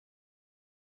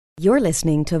You're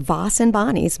listening to Voss and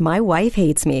Bonnie's My Wife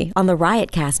Hates Me on the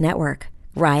Riotcast Network.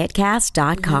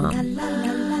 Riotcast.com.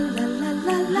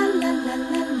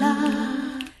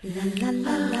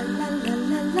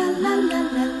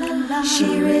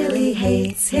 She really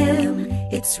hates him,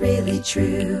 it's really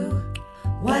true.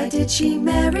 Why did she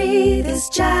marry this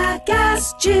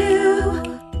jackass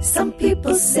Jew? Some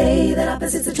people say that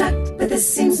opposites attract, but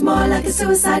this seems more like a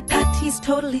suicide pact. He's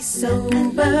totally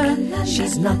sober,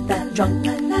 she's not that drunk.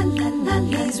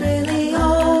 He's really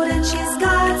old and she's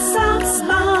got some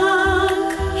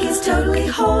spunk. He's totally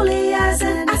holy as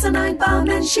an asinine bomb,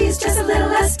 and she's just a little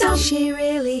less dumb. She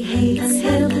really hates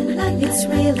him, it's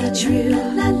really true.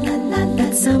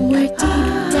 But somewhere deep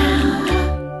down,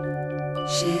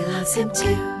 she loves him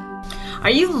too. Are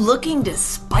you looking to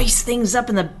spice things up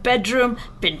in the bedroom?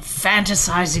 Been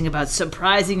fantasizing about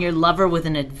surprising your lover with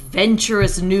an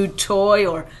adventurous new toy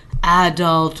or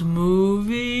adult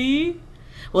movie?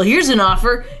 Well, here's an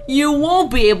offer you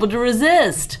won't be able to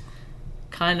resist.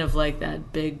 Kind of like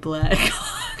that big black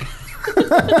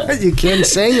hawk. You can't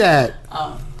say that.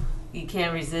 Oh, you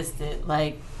can't resist it.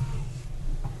 Like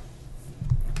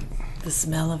the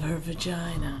smell of her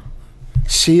vagina.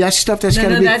 See, that stuff that's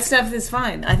gotta be... that stuff is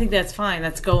fine. I think that's fine.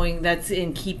 That's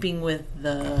in keeping with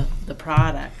the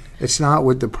product. It's not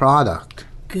with the product.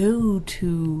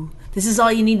 This is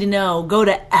all you need to know. Go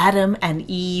to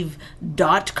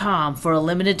adamandeve.com for a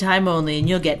limited time only, and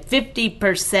you'll get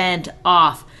 50%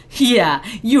 off. Yeah,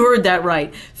 you heard that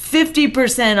right.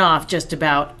 50% off just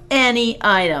about any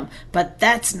item. But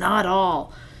that's not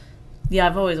all. Yeah,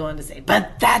 I've always wanted to say,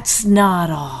 but that's not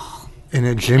all. In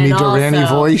a Jimmy Durante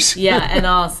voice? Yeah, and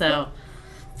also,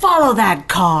 follow that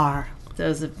car.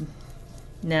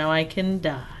 Now I can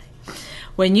die.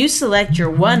 When you select your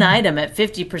one item at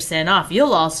 50% off,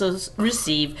 you'll also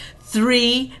receive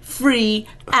 3 free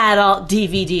adult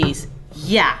DVDs.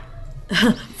 Yeah,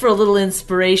 for a little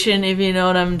inspiration, if you know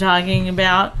what I'm talking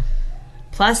about.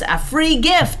 Plus a free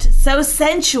gift. So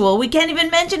sensual, we can't even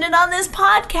mention it on this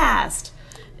podcast.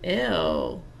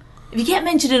 Ew. If you can't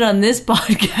mention it on this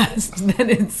podcast,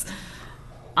 then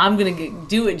I'm going to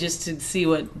do it just to see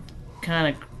what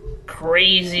kind of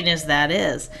craziness that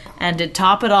is. And to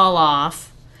top it all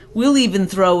off, we'll even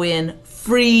throw in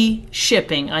free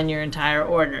shipping on your entire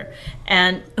order.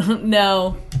 And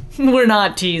no, we're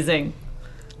not teasing.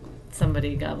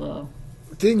 Somebody got a little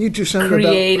Didn't you do something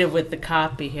creative with the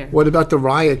copy here. What about the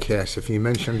Riotcast? If you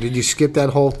mentioned, did you skip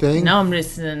that whole thing? No, I'm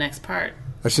listening to the next part.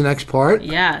 That's the next part?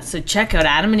 Yeah, so check out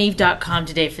adamandeve.com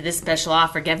today for this special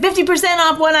offer. Get 50%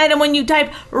 off one item when you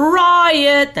type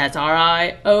RIOT, that's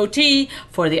RIOT,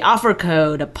 for the offer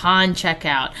code upon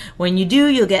checkout. When you do,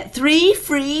 you'll get 3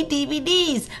 free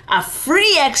DVDs, a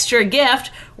free extra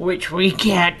gift, which we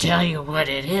can't tell you what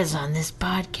it is on this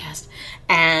podcast,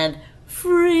 and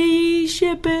free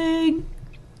shipping.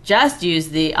 Just use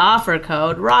the offer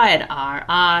code RIOT,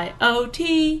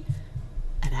 RIOT,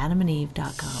 at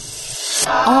adamandeve.com.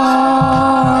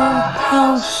 Our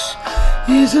house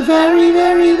is a very,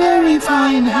 very, very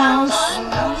fine house.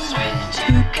 2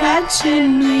 cats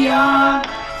in the yard.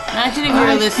 Imagine if you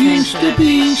were listening used to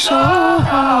be so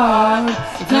hard.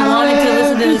 If you wanted to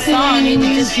listen to the song, you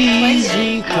would just play it.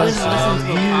 You wouldn't listen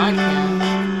to a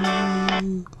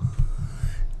podcast.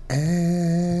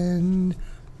 And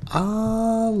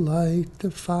I'll light the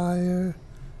fire.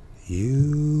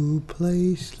 You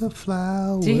place the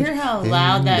flowers. Do you hear how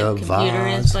loud that computer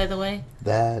is, by the way?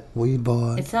 That we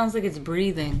bought. It sounds like it's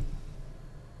breathing.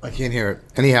 I can't hear it.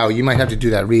 Anyhow, you might have to do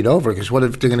that read over, because what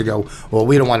if they're going to go, well,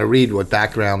 we don't want to read with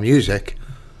background music.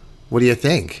 What do you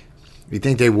think? You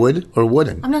think they would or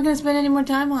wouldn't? I'm not going to spend any more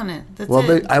time on it. That's well,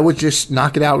 it. I would just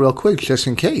knock it out real quick, just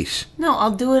in case. No,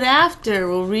 I'll do it after.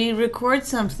 We'll re-record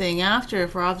something after.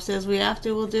 If Rob says we have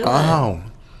to, we'll do it. Oh.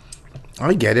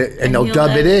 I get it. And they'll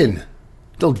dub it in.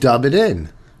 They'll dub it in.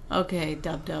 Okay,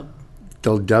 dub.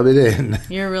 They'll dub it in.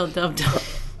 You're a real dub.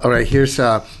 All right, here's...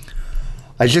 I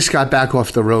just got back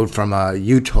off the road from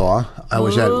Utah. I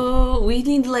was we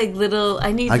need like little...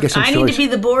 I need to be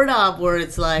the board op where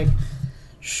it's like...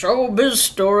 Showbiz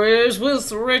stories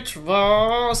with Rich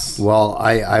Voss. Well,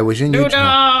 I was in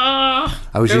Utah.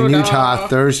 I was in Utah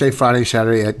Thursday, Friday,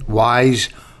 Saturday at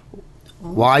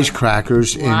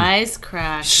Wisecrackers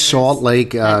in Salt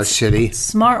Lake City.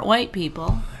 Smart white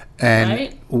people. And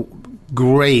right?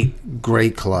 Great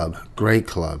club.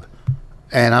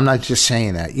 And I'm not just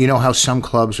saying that. You know how some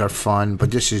clubs are fun,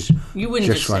 but this is you wouldn't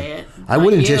just just fun. say it. I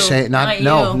wouldn't just say it.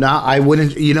 I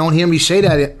wouldn't. You don't hear me say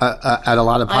that at a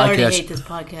lot of podcasts. I already hate this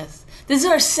podcast. This is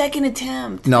our second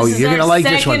attempt. No, this is you're our going to like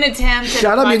this one. second attempt at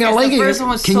Shut a up, you're going podcast. to like The first one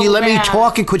it. was Can so you let me bad.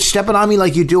 talk and quit stepping on me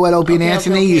like you do at Opie and Okay,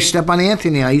 Anthony? okay. You step on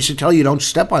Anthony. I used to tell you, don't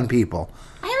step on people.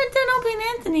 I haven't done Opie and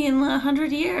Anthony in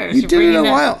 100 years. You You're did it bringing a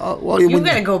that- while. Well, You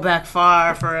got to go back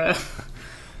far for a...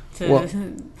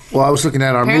 Well, I was looking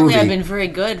at our Apparently, movie. I've been very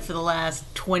good for the last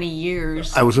 20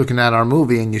 years. I was looking at our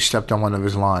movie, and you stepped on one of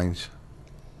his lines.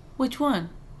 Which one?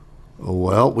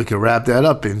 Well, we could wrap that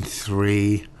up in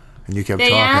 3, and you kept They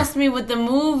talking. asked me what the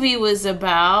movie was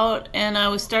about, and I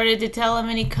was started to tell him,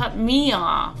 and he cut me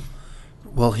off.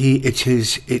 Well, it's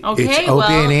Okay, Opie well,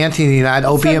 and Anthony, not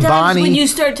Opie and Sometimes Bonnie. when you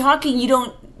start talking, you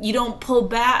don't pull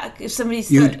back. If somebody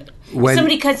when- if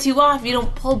somebody cuts you off, you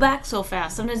don't pull back so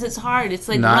fast. Sometimes it's hard. It's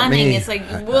like Not running. me. It's like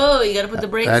whoa, you got to put the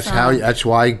brakes on. That's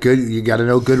why you got to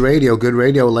know good radio. Good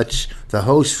radio lets the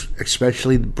hosts,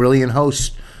 especially the brilliant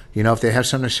hosts, if they have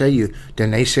something to say,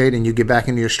 then they say it, and you get back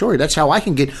into your story. That's how I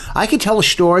can tell a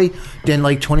story, then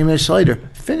like 20 minutes later,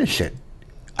 finish it.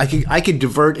 I could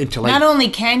divert into like. Not only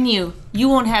can you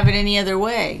won't have it any other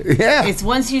way. Yeah. It's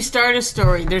once you start a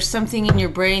story, there's something in your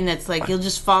brain that's like you'll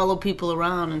just follow people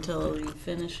around until you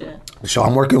finish it. So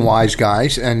I'm working Wise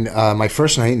Guys, and my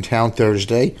first night in town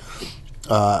Thursday,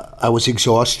 I was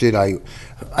exhausted. I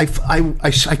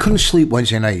couldn't sleep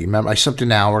Wednesday night. Remember, I slept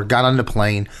an hour, got on the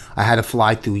plane. I had to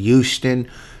fly through Houston.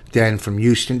 Then from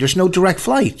Houston, there's no direct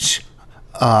flights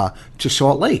to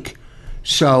Salt Lake.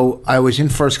 So I was in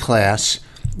first class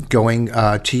going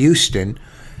to Houston,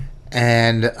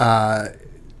 and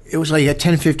it was like at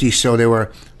 10:50, so they were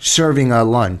serving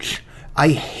lunch. I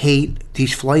hate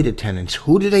these flight attendants.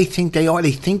 Who do they think they are?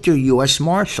 They think they're U.S.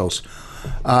 Marshals.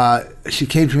 She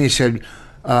came to me and said,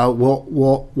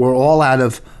 we're all out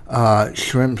of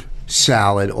shrimp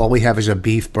salad. All we have is a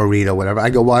beef burrito, whatever. I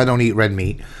go, well, I don't eat red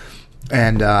meat.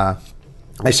 And I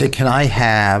said, can I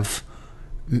have,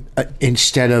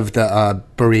 instead of the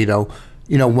burrito,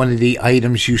 one of the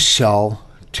items you sell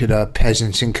to the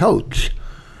peasants in Coach?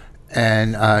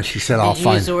 And she said, I'll Did you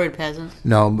find... use the word peasant?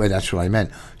 No, but that's what I meant.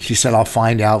 She said, I'll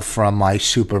find out from my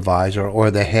supervisor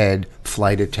or the head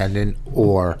flight attendant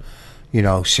or,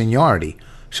 seniority.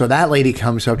 So that lady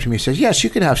comes up to me and says, yes, you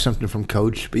can have something from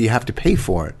Coach, but you have to pay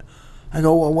for it. I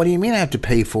go, well, what do you mean I have to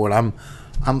pay for it? I'm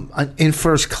in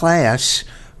first class.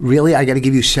 Really? I got to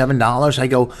give you $7? I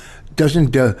go,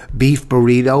 doesn't the beef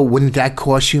burrito, wouldn't that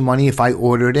cost you money if I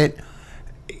ordered it?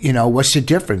 What's the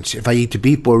difference? If I eat the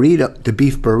beef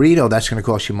burrito, that's going to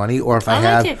cost you money. Or if I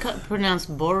have... like it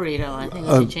pronounced burrito. I think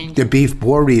you should change the it. beef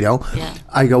burrito. Yeah.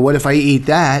 I go, what if I eat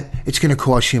that? It's going to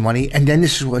cost you money. And then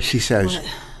this is what she says.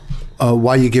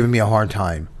 Why are you giving me a hard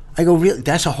time? I go, really?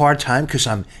 That's a hard time because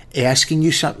I'm asking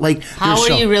you something? Like, How are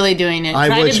you really doing it?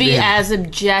 Try to be as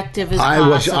objective as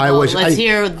possible. Let's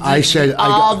hear.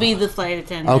 I'll be the flight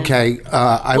attendant. Okay.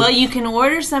 Well, you can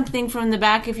order something from the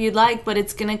back if you'd like, but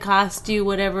it's going to cost you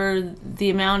whatever the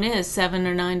amount is, $7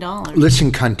 or $9.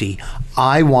 Listen, cunty,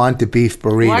 I want the beef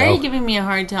burrito. Why are you giving me a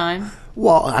hard time?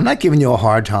 Well, I'm not giving you a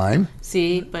hard time.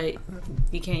 See, but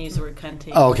you can't use the word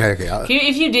cunty. Oh, okay.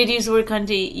 If you did use the word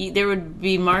cunty, there would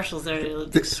be marshals there to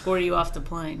escort you off the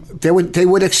plane. They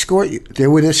would escort you. They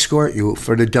would escort you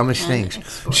for the dumbest things.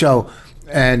 So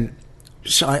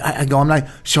I go, I'm not.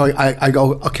 So I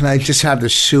go, oh, can I just have the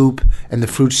soup and the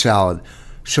fruit salad?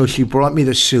 So she brought me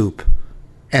the soup,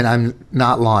 and I'm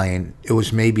not lying. It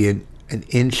was maybe an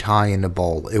inch high in the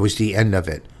bowl. It was the end of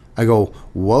it. I go,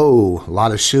 whoa, a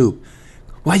lot of soup.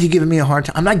 Why are you giving me a hard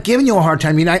time? I'm not giving you a hard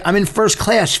time. I'm in first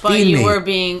class. But Feed you me. were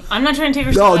being... I'm not trying to take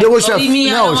her No, side. there was Believe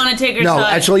me, I don't want to take her no,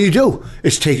 side. that's all you do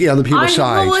is take the other people's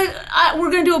sides.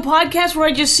 We're going to do a podcast where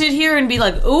I just sit here and be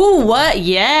like, ooh, what?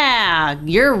 Yeah,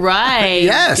 you're right.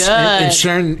 Yes, Good.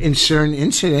 in certain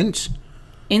incidents.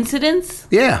 Incidents?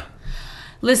 Yeah.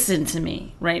 Listen to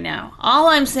me right now. All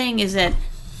I'm saying is that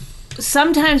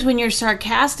sometimes when you're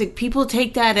sarcastic, people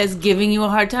take that as giving you a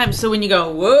hard time. So when you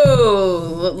go,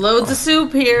 whoa, loads of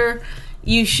soup here,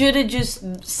 you should have just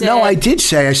said... No, I did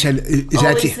say, I said, is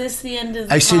this the end of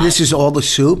the I said, pot? this is all the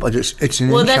soup? It's an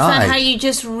Well, inch that's high. not how you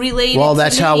just relayed it Well, to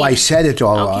that's me. how I said it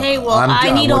all. Okay, well,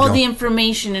 I need all the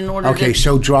information in order Okay, to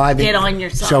so driving... get on your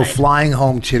side. So flying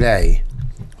home today...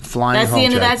 That's the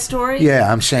end of that story?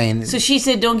 Yeah, I'm saying... So she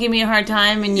said, don't give me a hard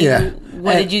time, and you... Yeah.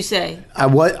 What did you say? I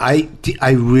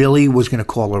really was going to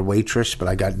call her waitress, but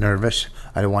I got nervous.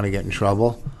 I didn't want to get in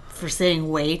trouble. For saying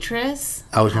waitress?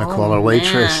 I was going to call her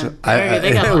waitress.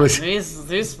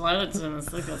 These flight attendants,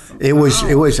 they got some It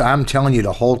was. I'm telling you,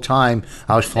 the whole time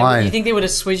I was flying, You think they would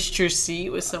have switched your seat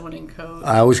with someone in coat?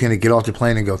 I was going to get off the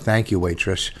plane and go, "Thank you,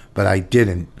 waitress," but I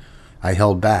didn't. I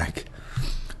held back.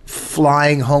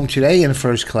 Flying home today in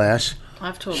first class,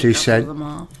 I've told she a couple said, of them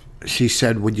off. She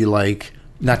said, "Would you like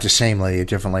not the same lady, a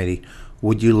different lady.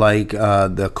 Would you like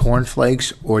the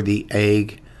cornflakes or the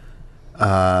egg,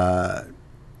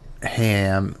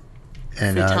 ham,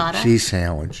 and Frittata? cheese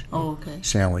sandwich? Oh, okay.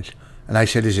 Sandwich. And I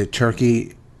said, is it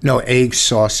turkey? No, egg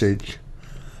sausage.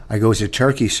 I go, is it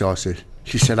turkey sausage?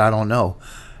 She said, I don't know.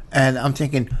 And I'm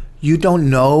thinking, you don't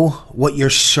know what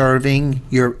you're serving.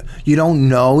 You don't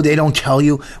know. They don't tell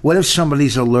you. What if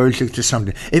somebody's allergic to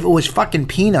something? If it was fucking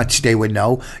peanuts, they would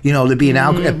know. You know, there'd be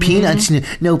an peanuts,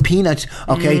 no peanuts.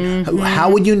 Okay, how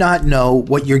would you not know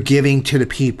what you're giving to the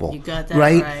people? You got that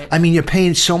right. I mean, you're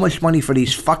paying so much money for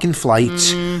these fucking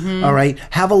flights. All right,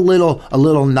 have a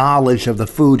little knowledge of the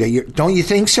food. Don't you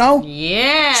think so?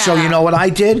 Yeah. So you know what I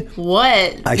did?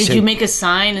 What? Did you make a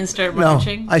sign and start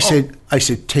marching? No, I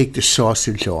said, take the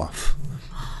sausage off.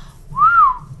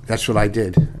 That's what I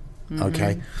did.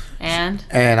 Okay. And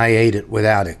I ate it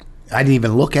without it. I didn't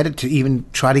even look at it to even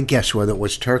try to guess whether it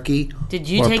was turkey. Did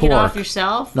you or take pork. it off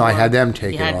yourself? No, I had them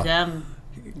take it off. You had them.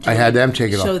 I had them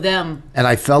take it off. Show them. And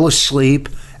I fell asleep,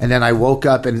 and then I woke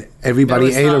up, and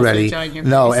everybody There was ate sausage already. on your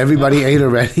No, face. everybody ate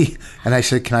already. And I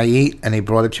said, can I eat? And they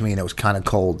brought it to me, and it was kind of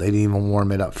cold. They didn't even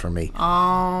warm it up for me.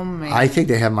 Oh, man. I think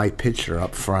they have my picture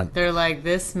up front. They're like,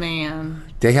 this man.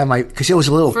 They have my, because it was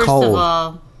a little First cold. of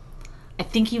all, I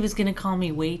think he was going to call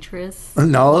me waitress.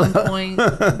 No, At one point.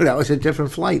 that was a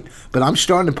different flight. But I'm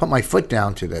starting to put my foot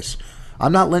down to this.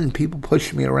 I'm not letting people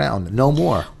push me around. No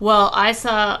more. Well, I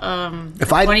saw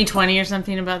If I- 2020 or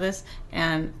something about this,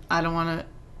 and I don't want to.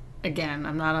 Again,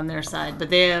 I'm not on their side,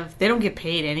 but they don't get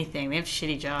paid anything. They have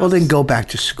shitty jobs. Well, then go back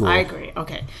to school. I agree.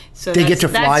 Okay, so They get to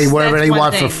fly wherever they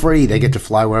want for free. They get to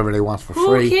fly wherever they want for Who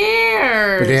free.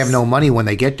 cares? But they have no money when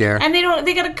they get there. and they don't.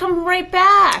 They got to come right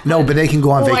back. No, but they can go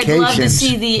on vacations. I'd love to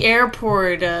see the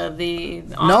airport.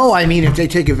 No, I mean, if they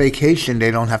take a vacation,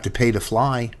 they don't have to pay to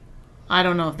fly. I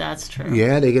don't know if that's true.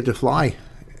 Yeah, they get to fly.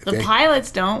 The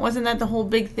pilots don't. Wasn't that the whole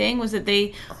big thing? Was that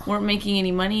they weren't making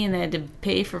any money and they had to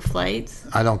pay for flights?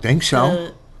 I don't think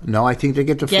so. No, I think they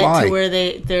get to fly. Get to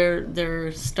where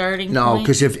their starting No, point?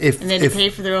 because if and they had to pay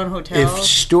for their own if hotels.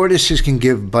 stewardesses can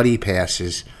give buddy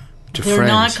passes to They're friends,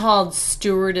 not called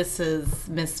stewardesses,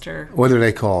 Mister. what are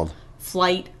they called?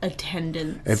 Flight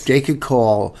attendants. If they could be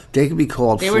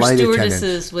called They were flight stewardesses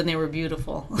attendants. when they were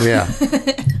beautiful. Yeah,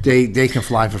 they can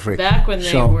fly for free. Back when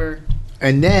they were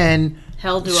and then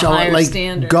held to a higher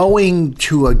standard. Going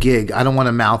to a gig, I don't want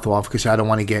to mouth off because I don't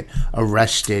want to get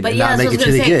arrested and not make it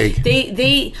to the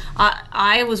gig.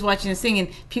 I was watching this thing and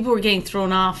people were getting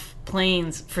thrown off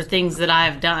planes for things that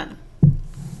I've done.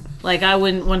 Like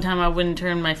one time I wouldn't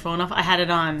turn my phone off. I had it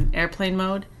on airplane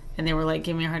mode and they were like,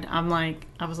 give me a hard time.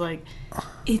 I was like,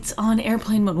 it's on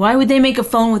airplane mode. Why would they make a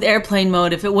phone with airplane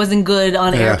mode if it wasn't good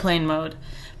on airplane mode?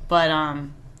 But,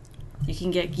 you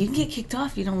can get kicked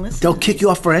off if you don't listen. They'll kick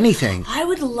you off for anything. I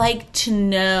would like to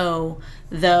know,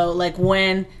 though, like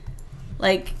when,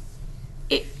 like,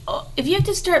 if you have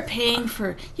to start paying for,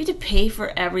 you have to pay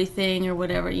for everything or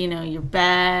whatever, your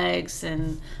bags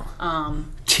and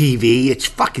TV, it's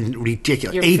fucking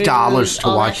ridiculous. your $8 food, to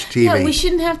all watch that. TV. Yeah, we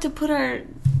shouldn't have to put our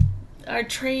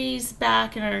trays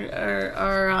back and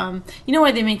our you know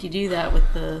why they make you do that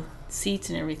with the seats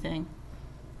and everything?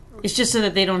 It's just so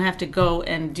that they don't have to go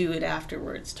and do it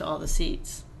afterwards to all the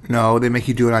seats. No, they make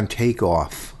you do it on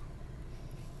takeoff.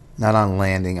 Not on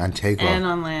landing, on takeoff. And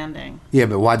on landing. Yeah,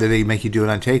 but why do they make you do it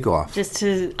on takeoff?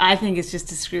 I think it's just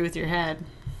to screw with your head.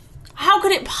 How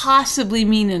could it possibly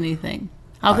mean anything?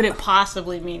 How could it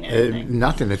possibly mean anything?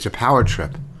 Nothing. It's a power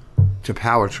trip. It's a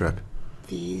power trip.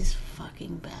 These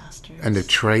fucking bastards. And the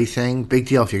tray thing, big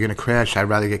deal. If you're going to crash, I'd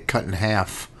rather get cut in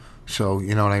half. So,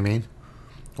 you know what I mean?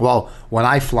 Well, when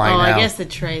I fly now... I guess the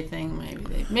tray thing,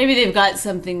 maybe they've got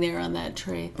something there on that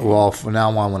tray thing. Well, from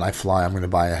now on, when I fly, I'm going to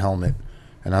buy a helmet.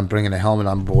 And I'm bringing a helmet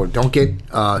on board. Don't get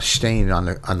stained on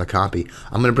the copy.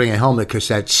 I'm going to bring a helmet because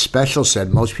that special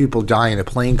said most people die in a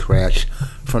plane crash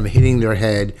from hitting their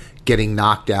head, getting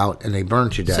knocked out, and they burn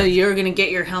to death. So you're going to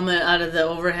get your helmet out of the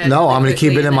overhead? No, I'm going to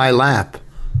keep it in my lap.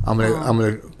 I'm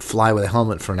going to fly with a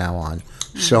helmet from now on.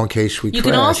 So in case we crash.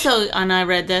 You can also, and I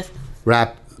read this,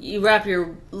 you wrap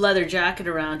your leather jacket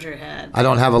around your head. I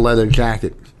don't have a leather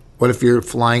jacket. What if you're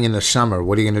flying in the summer?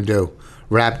 What are you going to do?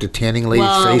 Wrap the tanning lady's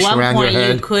face around your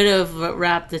head? You could have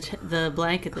wrapped the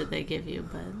blanket that they give you,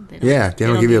 but they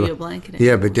don't give you a blanket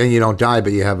anymore. Yeah, but then you don't die,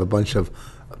 but you have a bunch of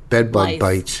bed bug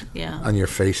bites Yeah. on your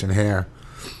face and hair.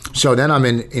 So then I'm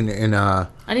in I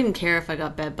didn't care if I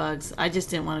got bed bugs. I just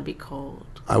didn't want to be cold.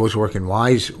 I was working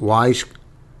Wise.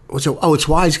 It's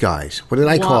Wise Guys. What did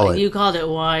I call it? You called it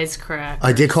Wisecracker.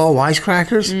 I did call it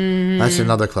Wisecrackers? Mm-hmm. That's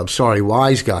another club. Sorry,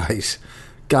 Wise Guys.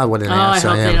 God, what an Oh, I ass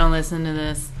hope I they am. don't listen to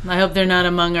this. I hope they're not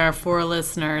among our 4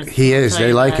 listeners. He is. I'll tell They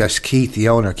you like that. us. Keith, the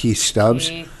owner, Keith Stubbs.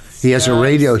 Keith He has a Stubbs.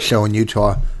 radio show in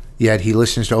Utah. Yet he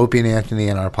listens to Opie and Anthony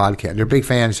and our podcast. They're big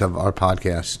fans of our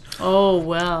podcast. Oh,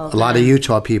 well. A lot of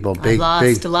Utah people, I big, lost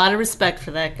big. a lot of respect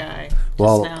for that guy.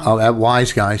 Well, just now. at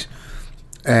Wise Guys,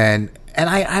 and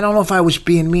I don't know if I was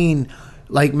being mean.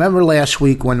 Like, remember last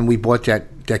week when we bought that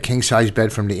king size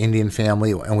bed from the Indian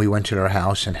family, and we went to their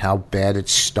house, and how bad it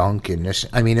stunk, and this.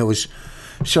 I mean, it was.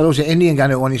 So there was an Indian guy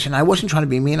that went. He said, "I wasn't trying to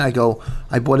be mean." I go,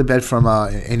 "I bought a bed from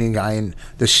an Indian guy, and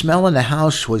the smell in the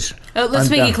house was." Oh, let's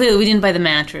make it clear that we didn't buy the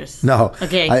mattress. No.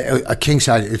 Okay. A king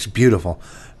size. It's beautiful.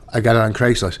 I got it on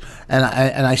Craigslist, and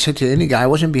I said to the Indian guy, I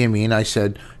wasn't being mean. I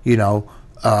said, you know.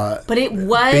 But it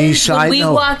was B-side, when we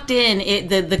no. walked in.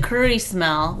 The curry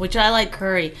smell, which I like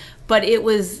curry, but it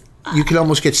was You could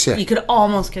almost get sick. you could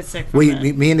almost get sick from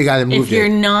it. Me and the guy that moved If you're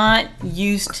in. not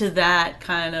used to that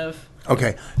kind of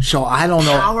Okay, so I don't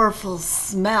know. powerful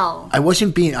smell. I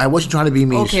wasn't trying to be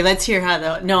mean. Okay, let's hear how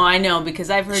though. No, I know because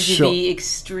I've heard you So- be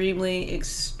extremely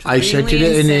I said to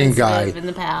the Indian guy, insensitive in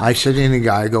the past. I said to the Indian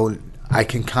guy, I go, I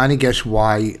can kind of guess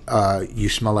why you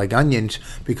smell like onions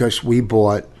because we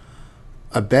bought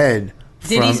a bed.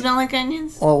 Did he smell like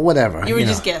onions? Well, whatever. You were know,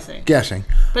 just guessing. Guessing.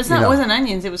 But it's you not. know. It wasn't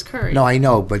onions. It was curry. No, I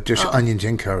know, but there's onions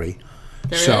in curry.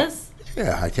 There so, is?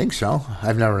 Yeah, I think so.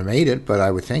 I've never made it, but I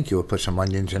would think you would put some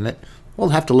onions in it. We'll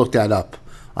have to look that up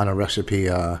on a recipe.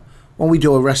 When we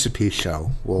do a recipe show,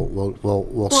 we'll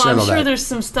Well, settle I'm sure that. there's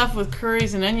some stuff with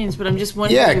curries and onions, but I'm just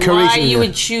wondering Yeah, curries why and you the-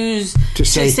 would choose to to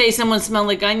say- say someone smelled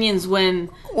like onions when.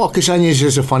 Well, because onions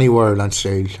is a funny word on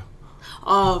stage.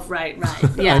 Oh, right.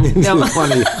 Yeah. Onions No. is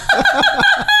funny.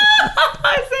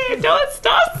 I say, don't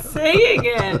stop saying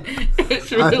it.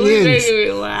 It's really Onions. making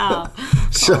me laugh.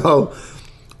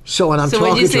 So when I'm So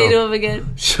talking what'd you say to to him, him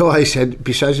again? so I said,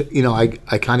 besides,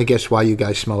 I kind of guess why you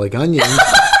guys smell like onions.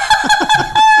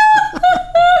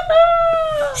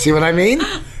 See what I mean?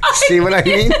 See what I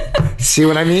mean? See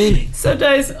what I mean?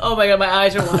 Sometimes, oh my god, my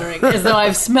eyes are watering as though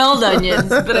I've smelled onions,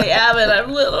 but I haven't.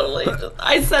 I'm literally.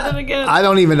 I said it again. I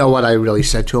don't even know what I really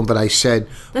said to him, but I said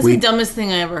That's the dumbest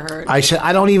thing I ever heard. I said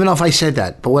I don't even know if I said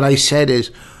that, but what I said is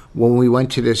when we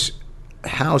went to this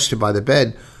house to buy the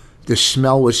bed, the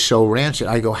smell was so rancid.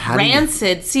 I go, how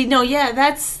Rancid. See, no, yeah,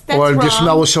 that's do you, or wrong. the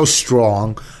smell was so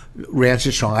strong,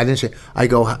 rancid strong. I didn't say. I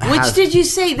go, Which did you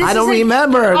say? This I don't is like-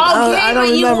 remember. Okay, I don't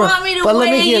but you remember. want me to But let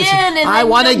me weigh hear in, this. and then I you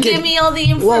want to don't give me all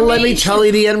the Well, let me information. tell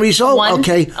you the end result.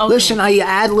 Okay. Listen, I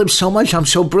ad-lib so much. I'm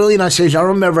so brilliant. I say, I don't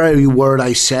remember every word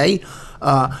I say.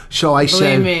 So I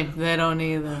said, Believe me, they don't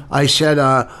either. I said,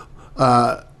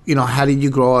 how did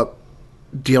you grow up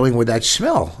dealing with that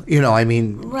smell? I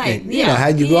mean, Right, how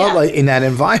did you grow up yeah. in that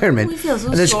environment? We feel so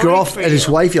and this sorry girl for and his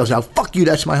you. wife yells out, "Fuck you,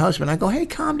 that's my husband." I go, "Hey,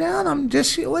 calm down. I'm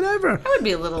just whatever." I would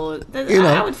be a little. You know,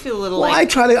 I would feel a little well,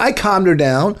 like. I calmed her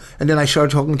down, and then I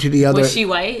started talking to the other. Was she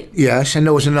white? Yes, and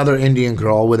there was another Indian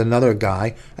girl with another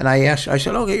guy, and I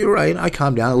said, "Okay, you're right." I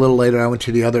calmed down. A little later, I went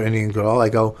to the other Indian girl. I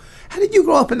go, "How did you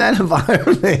grow up in that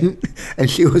environment?" And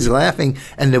she was laughing,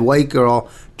 and the white girl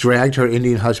dragged her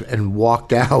Indian husband and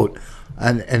walked out,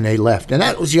 and they left. And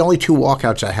that was the only 2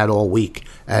 walkouts I had all week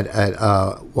at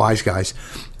Wise Guys.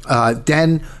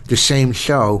 Then the same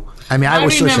show. I mean, I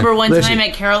was remember listen, one time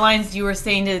at Caroline's, you were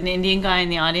saying to an Indian guy in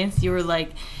the audience, you were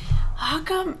like, "How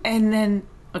come?" And then,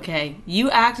 okay, you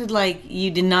acted like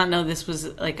you did not know this was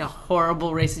like a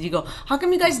horrible racist. You go, "How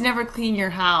come you guys never clean your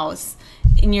house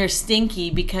and you're stinky?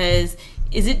 Because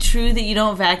is it true that you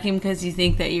don't vacuum because you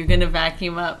think that you're going to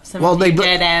vacuum up some of your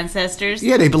dead ancestors?"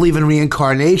 Yeah, they believe in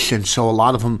reincarnation, so a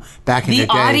lot of them back in the day.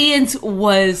 The audience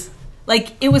was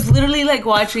like, it was literally like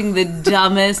watching the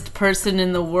dumbest person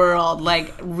in the world.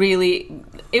 Like, really,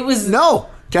 it was. No,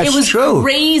 that's it was true.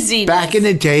 Crazy. Back in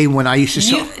the day when I used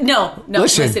to No.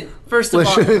 Listen. First of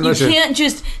all, listen. you can't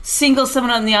just single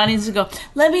someone out in the audience and go,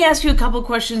 "Let me ask you a couple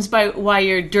questions by why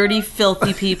you're dirty,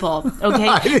 filthy people." Okay.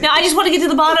 Now I just want to get to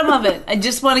the bottom of it.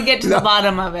 The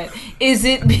bottom of it. Is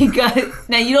it because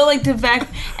now you don't like to vacuum,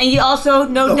 and you also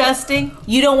no dusting?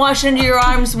 You don't wash under your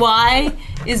arms. Why?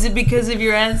 Is it because of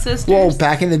your ancestors? Well,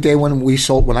 back in the day when I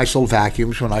sold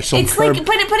vacuums, when I sold It's Kirby, like,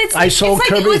 but it's I like, sold it's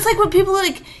like, Kirby. it's like when people are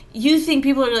like, you think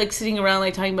people are like sitting around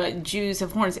like talking about Jews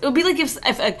have horns. It would be like if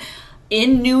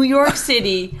in New York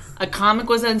City, a comic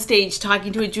was on stage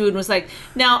talking to a Jew and was like,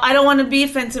 "Now, I don't want to be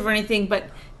offensive or anything, but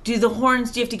do you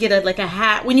have to get like a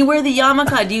hat? When you wear the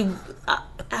yarmulke, do you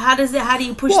How do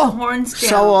you push the horns down?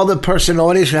 So all the person in the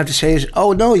audience would have to say is,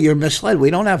 "Oh no, you're misled. We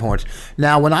don't have horns."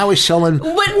 Now, when I was selling,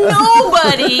 but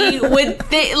nobody would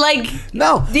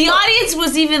no. The audience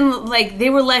was even like they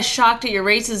were less shocked at your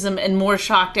racism and more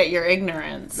shocked at your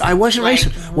ignorance. I wasn't like,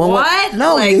 racist. Well, what?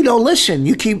 No, like, you don't listen.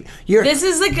 You keep. This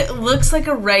is looks like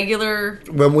a regular.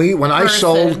 When I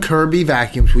sold Kirby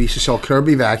vacuums, we used to sell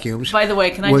Kirby vacuums. By the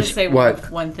way, can I just say what?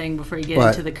 one thing before you get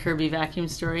into the Kirby vacuum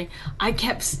story? I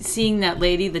kept seeing that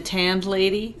lady, the tanned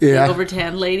lady, the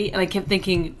over-tanned lady, and I kept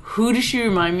thinking, who does she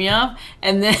remind me of?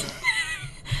 And then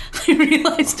I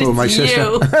realized it's my sister?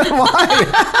 you. Why?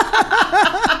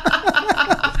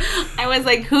 I was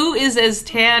like, who is as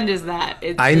tanned as that?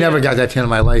 I never got that tan in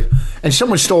my life. And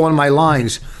someone stole one of my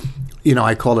lines. You know,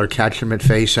 I called her catch him at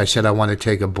face. I said I want to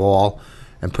take a ball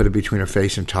and put it between her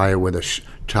face and tie it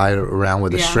around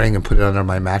with a string and put it under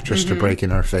my mattress to break in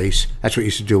her face. That's what you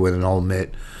used to do with an old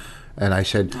mitt. And I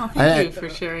said, thank you for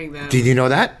sharing that. Did you know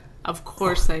that? Of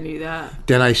course I knew that.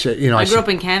 Then I said, I grew up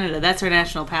in Canada. That's our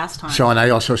national pastime. So, and I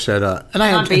also said, and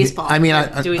I not baseball. I mean,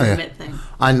 doing the mitt thing.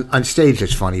 On stage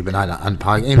it's funny, but not on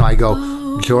podcast. You know, I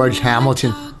go, George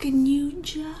Hamilton. Can you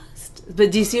just?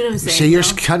 But do you see what I'm saying? So you're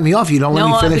cutting me off. You don't let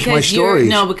me finish my stories.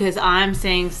 No, because I'm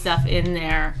saying stuff in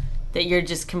there that you're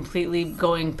just completely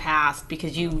going past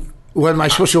because you. What am I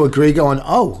supposed to agree? Going,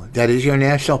 oh, that is your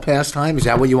national pastime? Is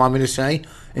that what you want me to say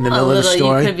in the middle of the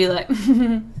story? You could be like,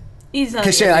 he's not.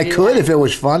 I say I could if it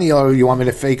was funny, or you want me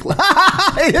to fake?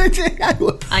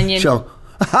 Onion. So,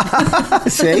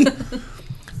 see.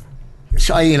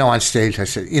 So on stage, I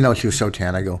said, she was so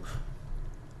tan. I go,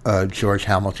 George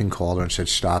Hamilton called her and said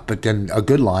stop. But then a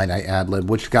good line I ad-lib,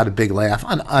 which got a big laugh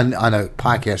on a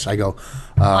podcast. I go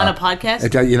on a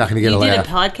podcast. You're not going to get a laugh. You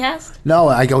did a podcast? No,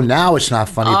 I go now. It's not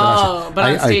funny.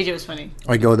 But on stage it was funny.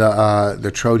 I go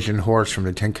the Trojan horse from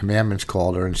the Ten Commandments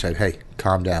called her and said, "Hey,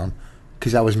 calm down,"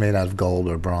 because that was made out of gold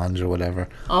or bronze or whatever.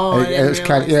 Oh, it was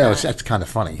kind of that's kind of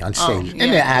funny on stage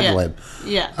in the ad-lib.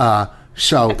 Yeah.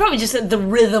 So I probably just said the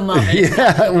rhythm of it.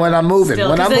 Yeah, when I'm moving.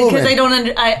 Because I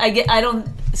don't I don't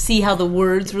see how the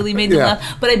words really made them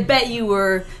laugh. But I bet you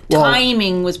were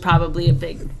timing was probably a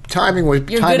big. Timing was.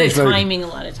 You're good at timing a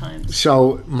lot of times.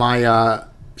 So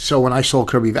so when I sold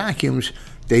Kirby vacuums,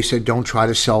 they said don't try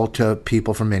to sell to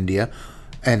people from India,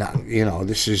 and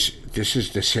this is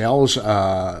the sales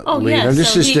leader. Yeah,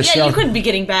 this is the sales. You couldn't be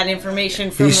getting bad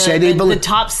information from the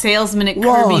top salesman at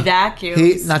Kirby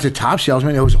Vacuums. Not the top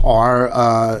salesman. It was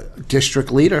our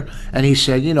district leader, and he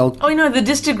said, the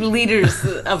district leaders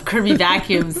of Kirby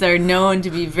Vacuums, they're known to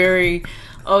be very.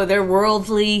 Oh, they're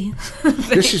worldly.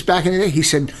 This is back in the day. He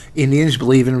said Indians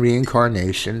believe in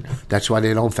reincarnation. That's why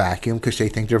they don't vacuum, because they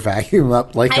think they're vacuuming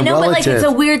up like a relative. I know, but it's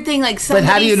a weird thing. But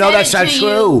how do you know that's not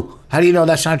true? How do you know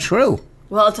that's not true?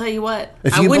 Well, I'll tell you what.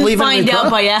 If I you wouldn't believe find out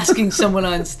by asking someone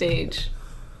on stage.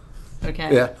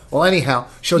 Okay. Yeah. Well, anyhow,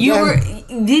 so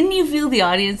didn't you feel the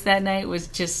audience that night was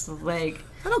just like?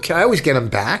 I don't care. I always get them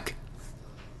back.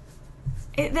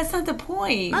 That's not the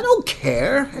point. I don't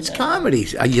care. It's comedy.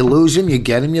 You lose them, you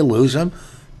get them, you lose them.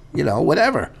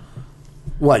 Whatever.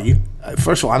 What?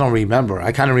 First of all, I don't remember.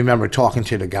 I kind of remember talking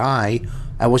to the guy.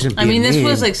 I wasn't being mean. This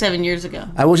was like 7 years ago.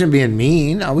 I wasn't being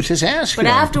mean. I was just asking. But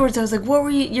afterwards, I was like, what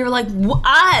were you? You're like, what?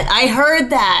 I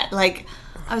heard that. Like,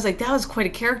 I was like, that was quite a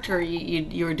character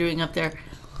you were doing up there.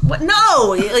 What?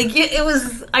 No. It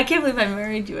was, I can't believe I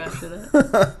married you after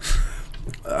that.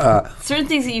 Certain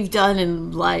things that you've done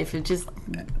in life, it just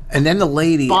and then the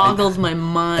lady boggles my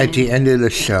mind. At the end of the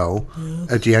show,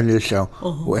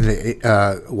 when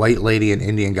the white lady and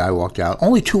Indian guy walked out,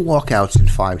 only 2 walkouts in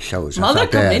 5 shows. Mother,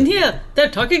 come in here. They're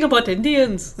talking about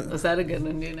Indians. Was that a good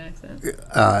Indian accent?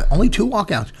 Only 2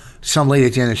 walkouts. Some lady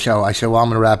at the end of the show, I said, well, I'm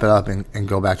going to wrap it up and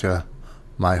go back to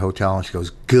my hotel, and she goes,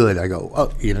 good. I go,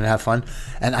 oh, you didn't have fun?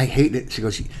 And I hate it. She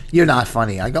goes, you're not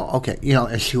funny. I go, okay.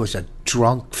 And she was a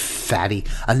drunk fatty.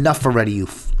 Enough already, you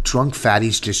drunk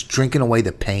fatties, just drinking away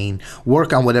the pain.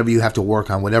 Work on whatever you have to work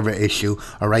on, whatever issue,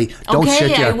 all right? Don't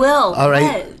sit there. I will. All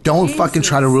right? What? Don't fucking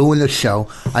try to ruin the show.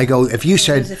 I go, if you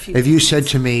said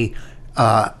to me,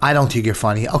 I don't think you're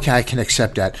funny, okay, I can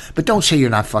accept that. But don't say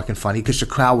you're not fucking funny, because the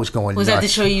crowd was going nuts. Was that the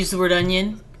show you used the word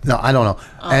onion? No, I don't know.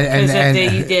 Because that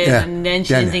day you did, and then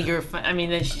she didn't think you were funny. I mean,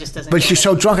 then she just doesn't. But she's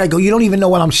so drunk. I go, you don't even know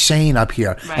what I'm saying up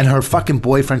here. Right. And her fucking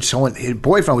boyfriend, his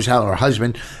boyfriend was out, her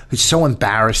husband, who's so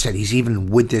embarrassed that he's even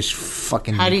with this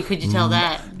fucking. Could you tell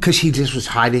that? Because he just was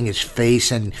hiding his face,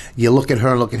 and you look at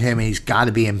her, look at him, and he's got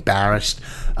to be embarrassed.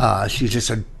 She's just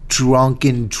a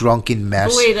drunken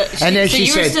mess. Wait, and then so she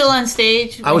you were said, still on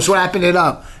stage? I was wrapping it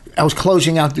up. I was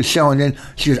closing out the show, and then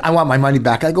she goes, I want my money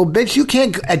back. I go, bitch, you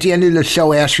can't, at the end of the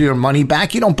show, ask for your money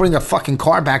back. You don't bring a fucking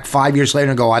car back 5 years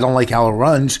later and go, I don't like how it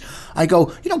runs. I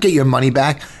go, you don't get your money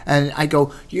back. And I go,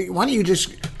 why don't you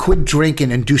just quit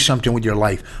drinking and do something with your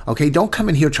life, okay? Don't come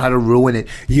in here try to ruin it.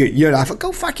 You're not,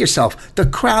 go fuck yourself. The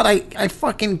crowd I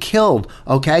fucking killed,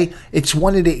 okay? It's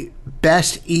one of the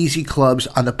best easy clubs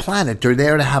on the planet. They're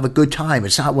there to have a good time.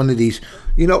 It's not one of these,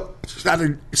 it's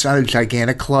not a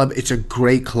gigantic club. It's a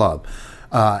great club.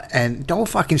 And don't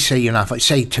fucking say you're not funny.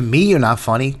 Say to me you're not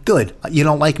funny. Good. You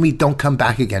don't like me? Don't come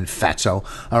back again, fatso.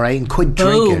 All right? And quit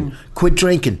drinking. Quit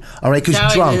drinking. All right?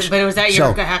 Because drunks. But was that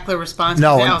your heckler response?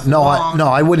 No,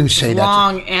 I wouldn't say that.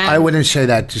 I wouldn't say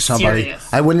that to somebody.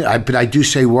 Serious. I wouldn't. But I do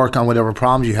say work on whatever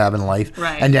problems you have in life.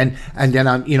 Right. And then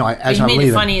I'm, as I'm leaving. You made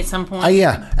it funny at some point.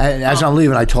 As I'm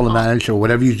leaving, I told the manager,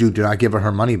 whatever you do not give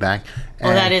her money back.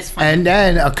 Well, that is funny. And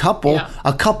then a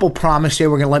couple promised they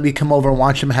were going to let me come over and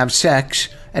watch them have sex,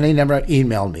 and they never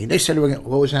emailed me. They said, what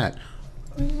was that?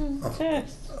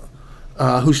 Text.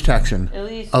 Who's texting?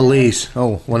 Elise.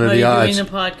 Oh, one of the odds. Doing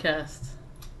a podcast.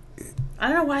 I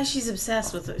don't know why she's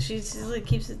obsessed with it. She like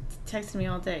keeps texting me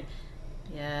all day.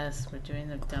 Yes, we're doing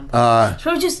the dumb podcast. She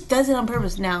probably just does it on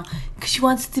purpose now because she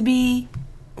wants to be...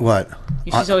 What?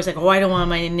 She's always like, I don't want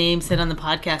my name said on the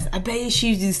podcast. I bet you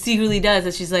she secretly does.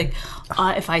 And she's like,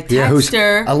 if I text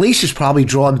her... Elise is probably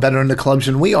drawing better in the clubs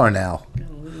than we are now.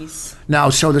 Elise. Now,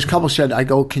 so this couple said, I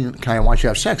go, can I watch you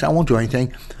have sex? I won't do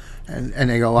anything. And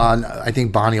they go, I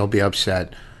think Bonnie will be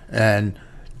upset. And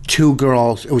it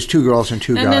was two girls and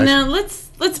two guys. No,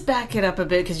 let's back it up a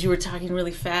bit because you were talking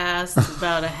really fast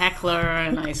about a heckler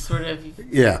and I sort of...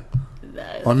 Yeah.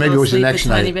 Or maybe it was the next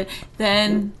night. Bit.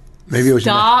 Then... Maybe it was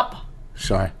Stop.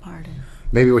 Sorry. Pardon.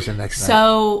 Maybe it was the next night.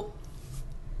 So,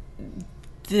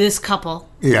 this couple.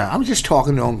 Yeah, I was just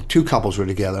talking to them. Two couples were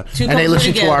together. And they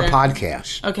listened to our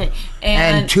podcast. Okay.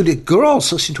 And to the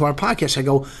girls listen to our podcast, I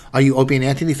go, are you Opie and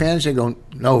Anthony fans? They go,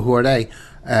 no, who are they?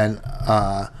 And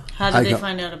how did they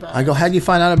find out about it? I go, how did you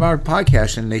find out about our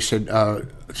podcast? And they said,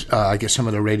 I guess some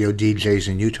of the radio DJs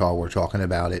in Utah were talking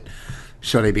about it.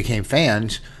 So they became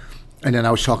fans. And then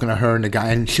I was talking to her and the guy,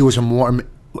 and she was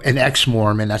an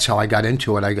ex-Mormon. That's how I got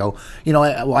into it. I go,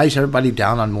 why is everybody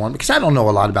down on Mormons? Because I don't know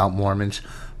a lot about Mormons.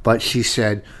 But she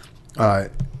said,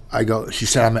 she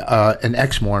said, I'm an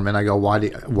ex-Mormon. I go, why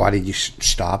did you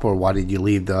stop, or why did you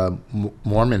leave the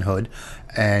Mormonhood?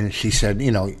 And she said,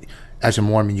 as a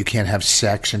Mormon, you can't have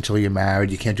sex until you're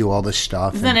married. You can't do all this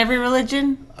stuff. Isn't that every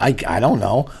religion? I don't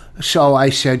know. So I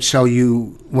said,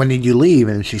 when did you leave?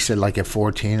 And she said, like at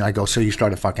 14. I go, so you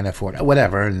started fucking at 14.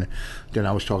 Whatever. And then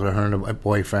I was talking to her and her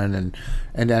boyfriend.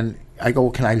 And then I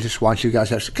go, can I just watch you guys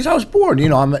have sex? Because I was bored.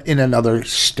 I'm in another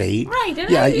state. Right.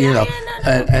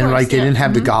 And they didn't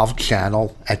have the Golf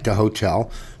Channel at the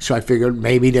hotel. So I figured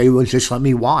maybe they would just let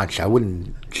me watch. I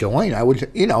wouldn't join. I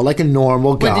would, like a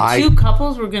normal guy. Wait, the two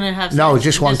couples were going to have sex? No,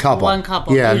 just one couple. One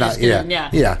couple. Yeah,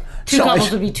 yeah. Two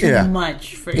couples would be too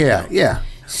much for you. Yeah.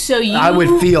 So I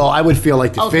would feel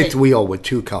like the fifth wheel with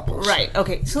two couples. Right.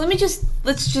 Okay. So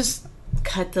let's just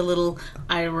cut the little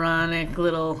ironic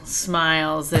little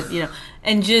smiles that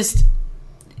and just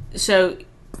so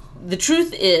the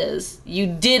truth is you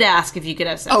did ask if you could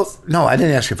have sex. Oh no, I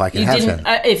didn't ask if I could have sex.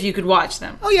 If you could watch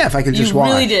them. Oh yeah, if I could just watch.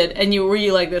 You really did, and were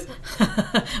you like this?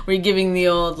 Were you giving the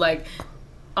old like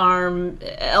arm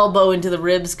elbow into the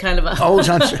ribs kind of a? Oh, it was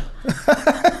on.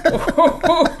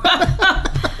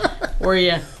 Were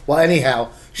you? Well, anyhow.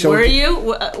 So were you?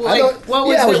 What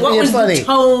was funny. The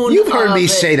tone? You've heard me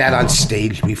say that on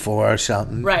stage before or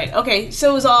something. Right. Okay.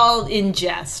 So it was all in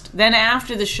jest. Then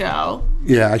after the show.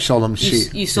 Yeah, I sold them.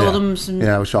 You sold them some.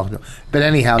 Yeah, I was talking to them. But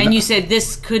anyhow. And you said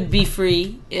this could be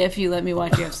free if you let me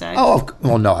watch you have sex. Oh,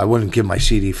 well, no, I wouldn't give my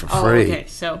CD for free. Okay.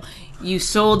 So you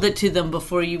sold it to them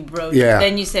before you broached it.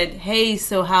 Then you said, hey,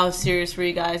 so how serious were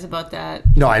you guys about that?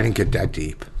 No, I didn't get that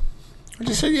deep. I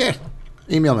just said, yeah,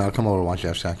 email me. I'll come over and watch you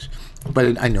have sex.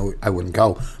 But I know I wouldn't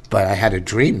go. But I had a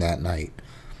dream that night.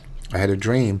 I had a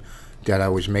dream that I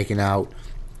was making out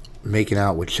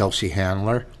with Chelsea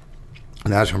Handler.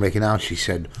 And as we're making out, she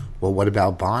said, well, what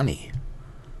about Bonnie?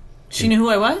 She knew who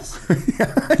I was?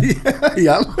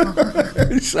 yeah.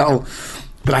 So,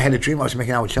 but I had a dream I was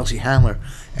making out with Chelsea Handler.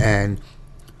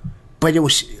 But it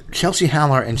was Chelsea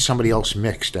Handler and somebody else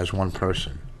mixed as one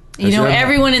person.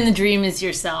 Everyone in the dream is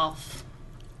yourself.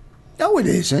 No, it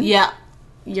isn't. Yeah.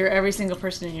 You're every single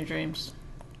person in your dreams.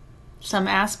 Some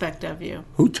aspect of you.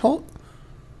 Who told?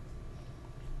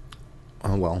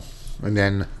 Oh, well. And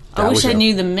then... I wish I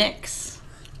knew the mix.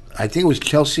 I think it was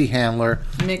Chelsea Handler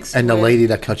mixed and the lady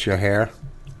that cuts your hair.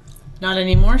 Not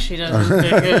anymore, she doesn't.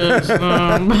 Because,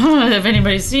 if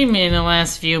anybody's seen me in the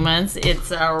last few months,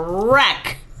 it's a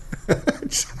wreck.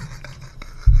 That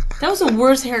was the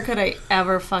worst haircut I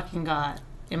ever fucking got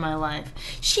in my life.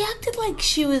 She acted like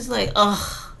she was like,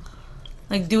 ugh.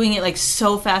 Like doing it like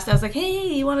so fast. I was like,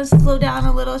 hey, you want to slow down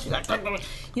a little? She's like,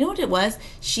 you know what it was?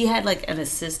 She had like an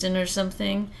assistant or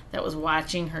something that was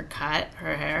watching her cut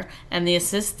her hair. And the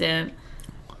assistant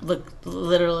looked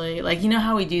literally like, you know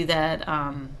how we do that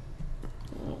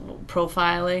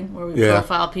profiling where we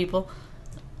profile people?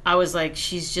 I was like,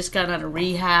 she's just got out of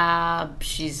rehab.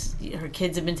 Her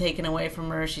kids have been taken away from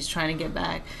her. She's trying to get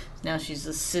back. Now she's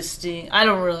assisting. I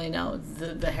don't really know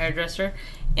the hairdresser.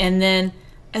 And then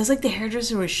it was like the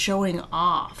hairdresser was showing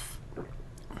off,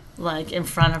 like in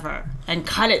front of her, and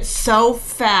cut it so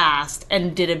fast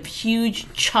and did a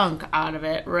huge chunk out of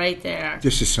it right there.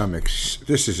 This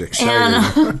is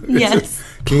exciting. Yes.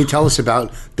 Can you tell us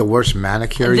about the worst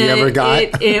manicure you ever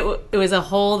got? It was a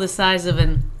hole the size of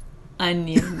an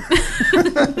onion.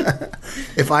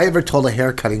 If I ever told a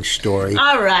haircutting story.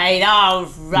 All right. No.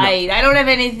 I don't have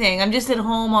anything. I'm just at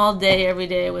home all day, every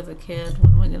day with a kid.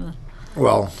 What am I going to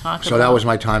talk about? That was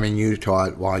my time in Utah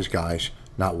at Wise Guys,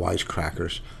 not Wise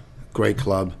Crackers. Great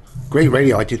club. Great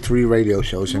radio. I did 3 radio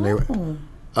shows, and they were all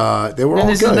good.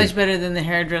 This is much better than the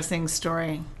hairdressing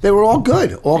story. They were all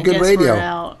good. All good radio. We're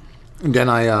out. And then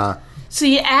I... So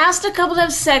you asked a couple to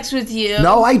have sex with you.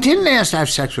 No, I didn't ask to have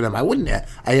sex with them. I wouldn't.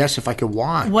 I asked if I could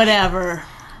watch. Whatever.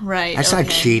 Right. That's not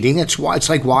cheating. It's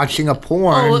like watching a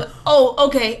porn.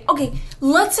 Okay.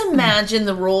 Let's imagine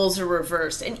the roles are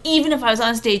reversed. And even if I was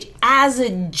on stage as a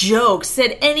joke,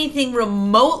 said anything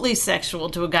remotely sexual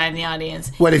to a guy in the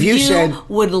audience, what if you said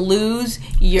would lose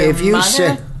your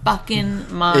motherfucking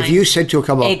mind. If you said to a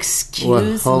couple,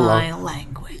 excuse my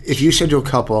language. If you said to a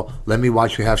couple, let me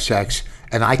watch you have sex,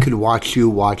 and I could watch you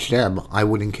watch them, I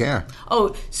wouldn't care.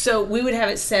 Oh, so we would have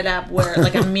it set up where,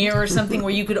 like a mirror or something,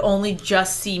 where you could only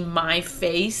just see my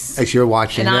face. As you're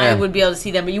watching them. And them. I would be able to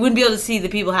see them, but you wouldn't be able to see the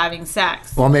people having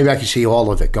sex. Well, maybe I could see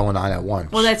all of it going on at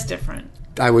once. Well, that's different.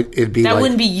 That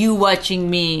wouldn't be you watching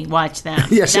me watch them.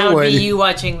 Yes, that it would be you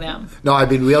watching them. No, I'd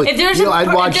be really. If there's a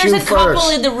couple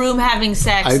in the room having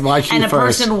sex and a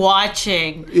person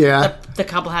watching the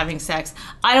couple having sex,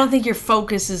 I don't think your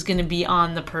focus is going to be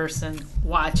on the person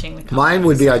watching the couple. Mine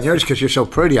would be on yours because you're so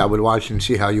pretty. I would watch and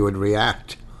see how you would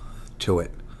react to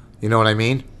it. You know what I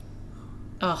mean?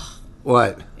 Ugh.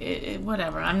 What?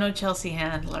 Whatever. I'm no Chelsea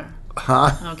Handler.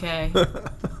 Huh? Okay.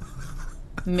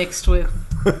 Mixed with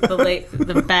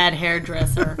the bad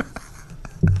hairdresser.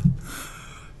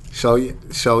 So yeah.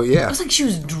 It was like she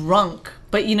was drunk,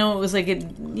 but it was like at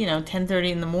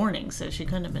 10:30 in the morning, so she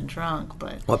couldn't have been drunk.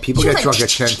 But people get drunk at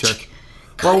 10:30.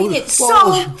 Cutting it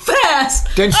so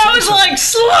fast. Then I was like,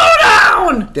 slow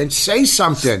down. Then say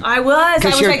something. I was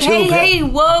like, hey,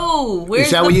 whoa,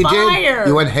 where's the fire? Is that what you did?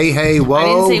 You went, hey, whoa. I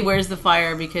didn't say where's the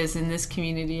fire because in this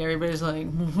community, everybody's like,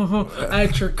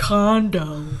 at your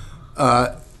condo.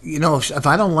 If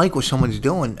I don't like what someone's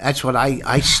doing, that's what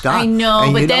I stop. I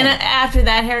know, but then after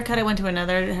that haircut, I went to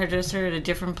another hairdresser at a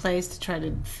different place to try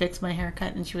to fix my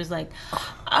haircut, and she was like,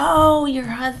 oh, your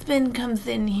husband comes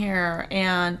in here,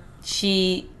 and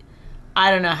I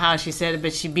don't know how she said it,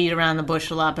 but she beat around the bush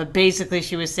a lot, but basically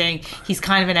she was saying he's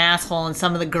kind of an asshole, and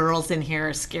some of the girls in here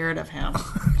are scared of him.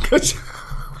 Because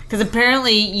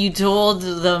apparently you told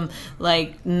them,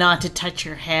 like, not to touch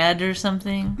your head or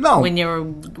something? No. When you were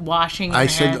washing your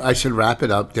head? I said, wrap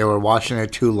it up. They were washing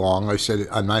it too long. I said,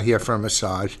 I'm not here for a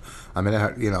massage. I'm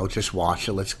going to, just wash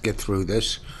it. Let's get through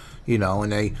this.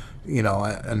 And they,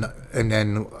 and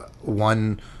then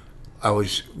one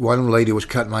lady was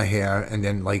cutting my hair, and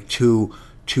then, like, two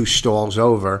stalls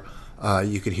over,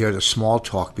 you could hear the small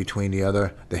talk between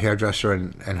the hairdresser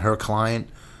and her client.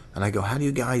 And I go, how do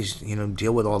you guys,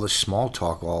 deal with all this small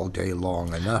talk all day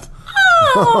long enough?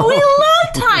 Oh, we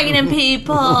love talking to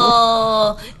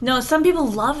people. No, some people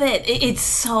love it. It's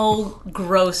so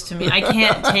gross to me. I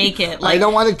can't take it. I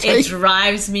don't want to take it. It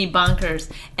drives me bonkers.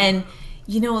 And,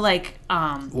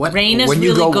 Raina's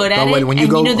really good at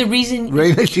it. The reason...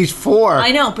 Raina, she's 4.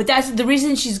 I know, but that's the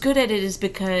reason she's good at it is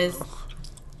because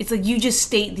it's like you just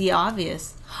state the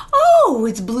obvious. Oh,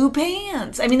 it's blue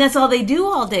pants. I mean, that's all they do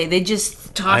all day. They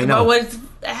just talk about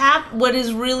what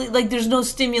is really, like, there's no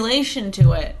stimulation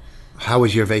to it. How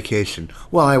was your vacation?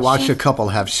 Well, I watched a couple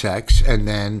have sex, and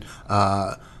then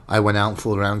I went out and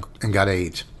fooled around and got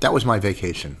AIDS. That was my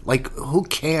vacation. Like, who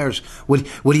cares? What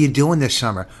are you doing this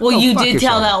summer? Well, you did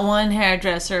tell that one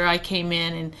hairdresser I came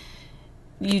in, and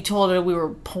you told her we were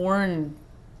porn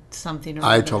something or other.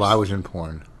 I told her I was in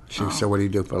porn. She said, what do you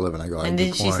do for a living? I go, I do porn. And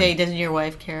did she say, doesn't your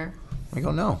wife care? I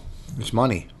go, no. It's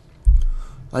money.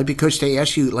 Like, because they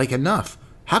ask you, like, enough.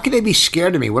 How can they be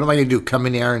scared of me? What am I going to do? Come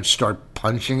in there and start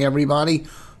punching everybody?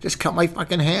 Just cut my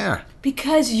fucking hair.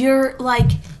 Because you're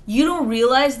like, you don't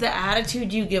realize the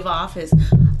attitude you give off is,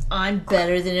 I'm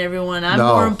better than everyone. I'm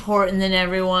more important than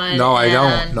everyone. No, I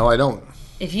don't. No, I don't.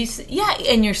 If you,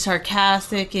 and you're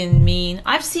sarcastic and mean.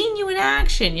 I've seen you in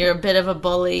action. You're a bit of a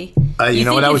bully. You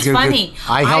know what I was going to do?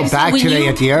 I held back today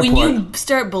at the airport. When you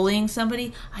start bullying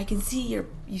somebody, I can see you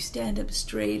stand up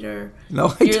straighter.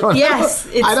 No, I don't. Yes,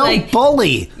 it's I don't like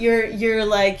bully. You're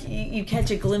like you catch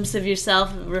a glimpse of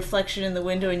yourself, reflection in the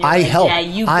window, and you're help. Yeah,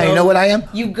 you go. I know what I am.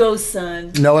 You go,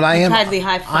 son. Know what I am? Kindly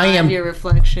high five your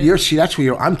reflection. That's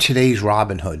where I'm today's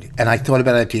Robin Hood, and I thought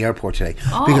about it at the airport today.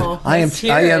 Oh, because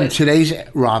I am today's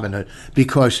Robin Hood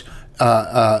because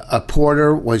a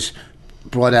porter was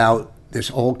brought out this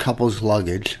old couple's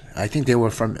luggage. I think they were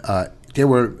from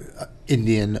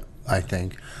Indian, I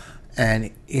think.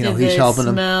 And, he's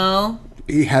helping them.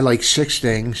 He had like 6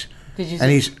 things. Did you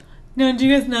say, no, do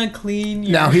you guys not clean?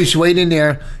 Now he's waiting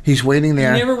there. You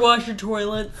never wash your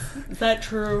toilet. Is that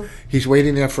true? He's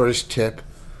waiting there for his tip.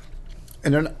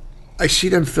 And then I see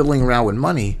them fiddling around with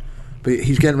money, but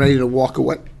he's getting ready to walk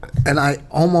away. And I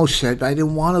almost said, but I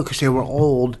didn't want to because they were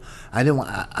old. I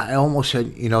almost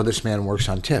said, this man works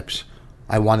on tips.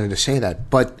 I wanted to say that,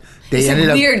 but they ended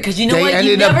up weird because you know what?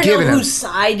 You never know whose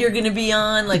side you're going to be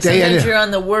on. Like sometimes you're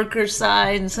on the worker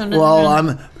side, and sometimes.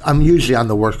 Well, I'm usually on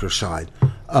the worker side,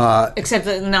 except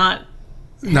that not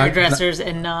hairdressers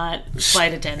and not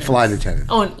flight attendants. Flight attendants.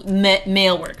 Oh,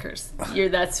 male workers.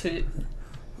 That's who.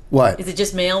 What? Is it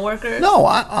just male workers? No,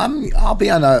 I'll be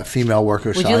on a female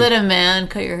worker side. Would you let a man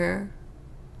cut your hair?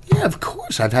 Yeah, of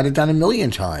course. I've had it done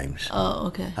 1,000,000 times. Oh,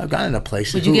 okay. I've gotten to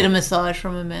places. Would you get a massage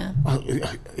from a man?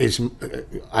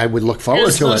 I would look forward to it.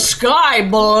 Is the sky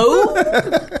blue?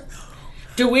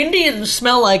 Do Indians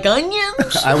smell like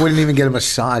onions? I wouldn't even get a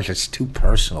massage. It's too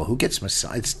personal. Who gets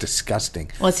massage? It's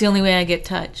disgusting. Well, it's the only way I get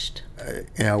touched.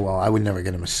 I would never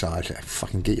get a massage.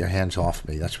 Fucking get your hands off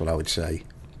me. That's what I would say.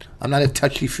 I'm not a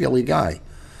touchy-feely guy.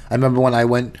 I remember when I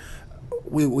went,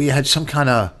 we had some kind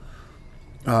of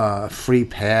free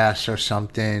pass or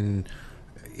something,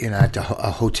 at a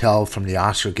hotel from the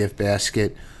Oscar gift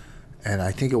basket, and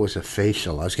I think it was a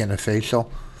facial. I was getting a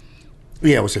facial.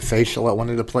 Yeah, it was a facial at one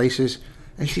of the places,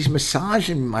 and she's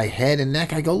massaging my head and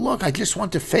neck. I go, look, I just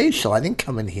want the facial. I didn't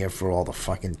come in here for all the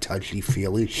fucking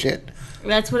touchy-feely shit.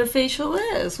 That's what a facial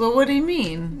is. Well, what do you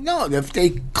mean? No, if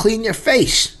they clean your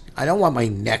face. I don't want my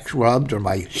neck rubbed or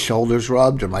my shoulders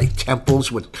rubbed or my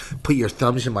temples put your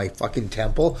thumbs in my fucking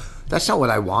temple. That's not what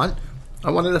I want.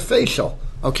 I wanted a facial.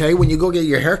 Okay? When you go get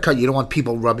your hair cut, you don't want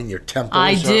people rubbing your temples.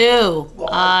 I do.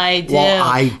 I do. Well,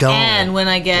 I don't. And when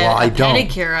I get a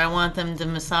pedicure, I want them to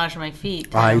massage my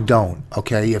feet. I don't.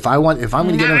 Okay? If I'm going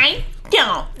to get I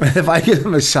don't. If I get a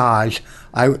massage,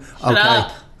 Shut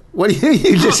up. What do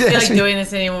you just I don't asked feel me? like doing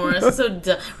this anymore. It's so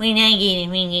dumb.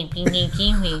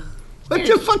 What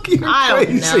the fuck are you I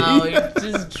crazy? don't know. You're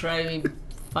just driving me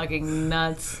fucking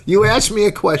nuts. You ask me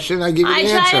a question, I give you an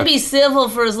answer. I try to be civil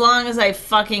for as long as I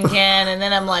fucking can, and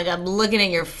then I'm looking at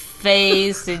your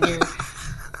face and your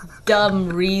dumb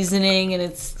reasoning,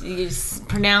 and you're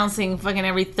pronouncing fucking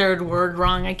every third word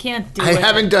wrong. I can't do it. I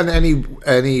haven't done any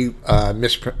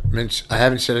I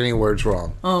haven't said any words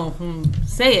wrong. Oh,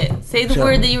 say it. Say the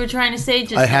word that you were trying to say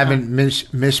just I haven't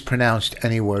mispronounced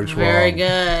any words Very wrong.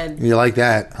 Very good. You like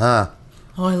that, huh?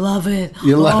 Oh, I love it.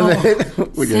 You love it?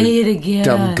 With say your it again.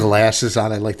 Dumb glasses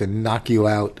on. I'd like to knock you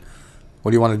out.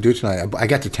 What do you want to do tonight? I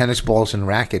got the tennis balls and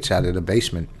rackets out of the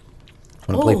basement.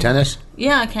 Want to play tennis?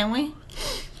 Yeah, can we?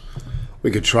 We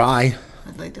could try.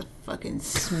 I'd like to fucking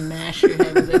smash your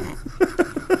head with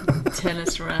a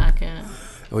tennis racket.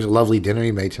 It was a lovely dinner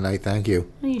you made tonight. Thank you.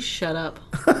 You shut up.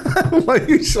 Why are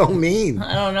you so mean?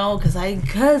 I don't know, because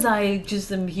I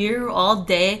just am here all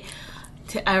day.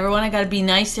 To everyone, I gotta be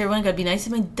nice to everyone. Gotta be nice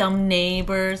to my dumb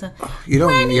neighbors. You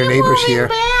don't. When your are you neighbors moving here.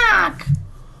 Back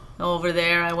over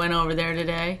there. I went over there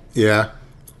today. Yeah.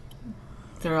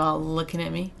 They're all looking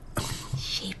at me.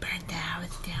 She burned the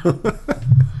house down.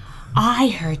 I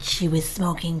heard she was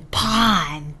smoking pot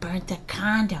and burnt the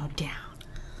condo down.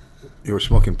 You were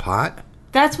smoking pot?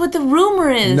 That's what the rumor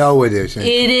is. No, it isn't.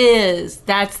 It is.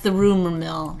 That's the rumor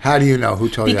mill. How do you know? Who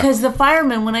told you? Because the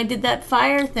firemen, when I did that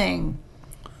fire thing,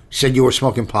 said you were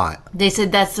smoking pot. They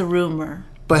said that's the rumor.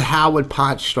 But how would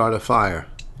pot start a fire?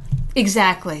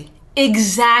 Exactly.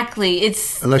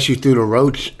 It's unless you threw the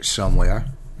roach somewhere.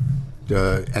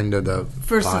 The end of the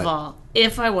First pot. of all,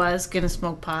 if I was going to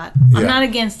smoke pot, I'm not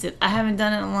against it. I haven't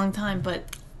done it in a long time, but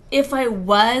if I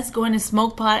was going to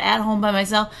smoke pot at home by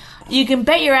myself, you can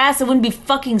bet your ass I wouldn't be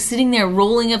fucking sitting there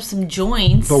rolling up some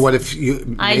joints. But what if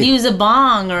you... I'd use a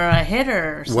bong or a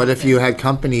hitter or something. What if you had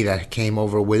company that came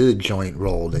over with a joint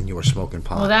rolled and you were smoking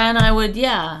pot? Well, then I would,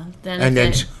 yeah.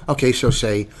 Okay, so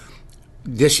say... So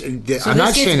I'm this not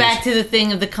gets saying back to the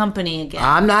thing of the company again.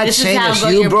 I'm not This is saying how this.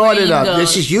 your You brought it brain up. goes.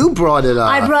 This is you brought it up.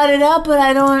 I brought it up, but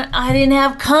I didn't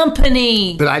have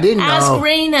company. But I didn't know. Ask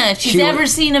Raina. She's She- never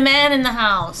seen a man in the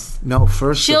house. No,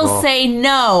 first of She'll all... say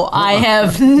no. I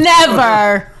have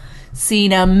never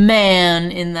seen a man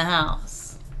in the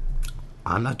house.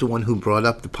 I'm not the one who brought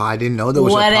up the pot. I didn't know there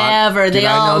was a pot. Whatever. Did They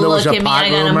I know all there was look a at me. pot I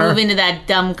gotta rumor? move into that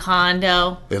dumb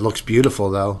condo. It looks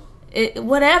beautiful, though.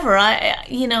 Whatever.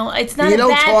 It's not You a don't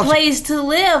bad talk- place to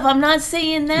live. I'm not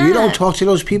saying that. You don't talk to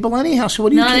those people anyhow, so what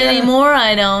do you Not care? anymore.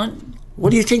 I don't. What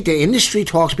do you think? The industry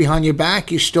talks behind your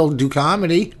back. You still do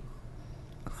comedy.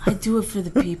 I do it for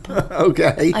the people.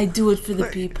 Okay. I do it for the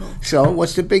people. So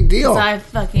what's the big deal? I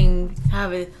fucking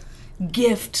have a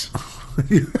gift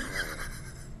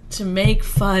to make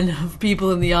fun of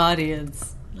people in the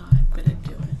audience. No, I'm gonna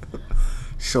do it.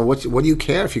 So what do you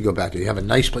care if you go back there? You have a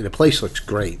nice place. The place looks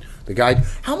great. The guy.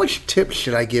 How much tips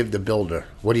should I give the builder?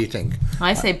 What do you think?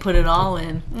 I say put it all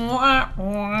in.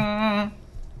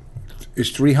 Is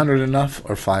 300 enough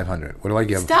or 500? What do I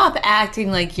give? Stop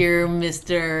acting like you're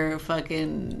Mr.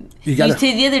 Fucking. You gotta-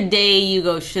 The other day you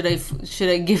go, should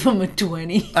I give him a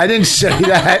 20? I didn't say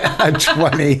that. A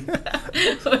 20.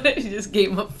 You just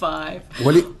gave him a 5.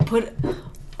 What do you? Put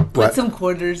What? some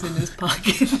quarters in his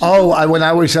pocket. Oh, when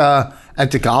I was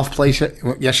at the golf place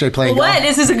yesterday playing What? golf.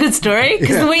 This is a good story?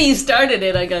 Because the way you started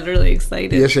it, I got really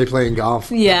excited. Yesterday playing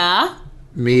golf. Yeah?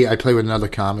 I played with another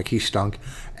comic. He stunk.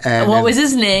 And What was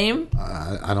his name?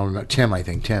 I don't know. Tim, I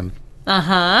think. Tim.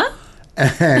 Uh-huh.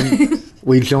 And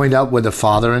we joined up with a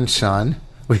father and son.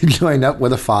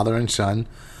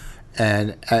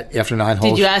 And after 9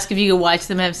 holes... Did you ask if you could watch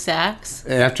them have sex?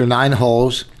 After 9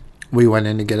 holes, we went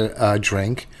in to get a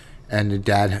drink. And the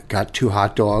dad got 2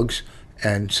 hot dogs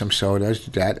and some sodas,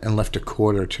 and left a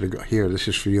quarter to the girl. Here, this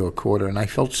is for you, a quarter. And I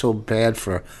felt so bad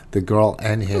for the girl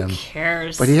and him. Who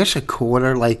cares? But here's a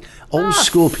quarter, like old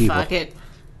school people. Fuck it.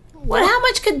 What? How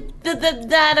much could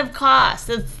that have cost?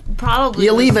 It's probably.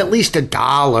 You leave at least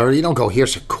 $1. You don't go,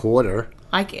 here's a quarter.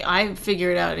 I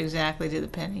figure it out exactly to the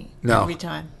penny. No. Every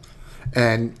time.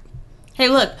 And Hey,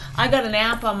 look, I got an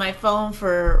app on my phone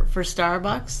for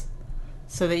Starbucks,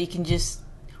 so that you can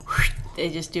they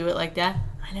just do it like that.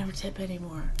 I never tip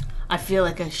anymore. I feel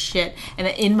like a shit, and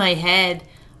in my head,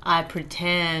 I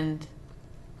pretend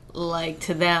like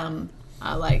to them.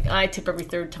 I tip every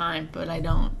 3rd time, but I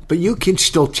don't. But you can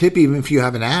still tip even if you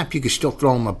have an app. You can still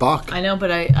throw them $1. I know, but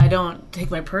I don't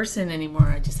take my purse in anymore.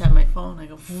 I just have my phone. I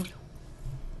go.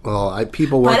 Well,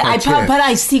 people work on tip. But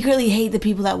I secretly hate the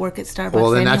people that work at Starbucks. Well,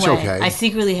 then anyway. that's okay. I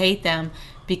secretly hate them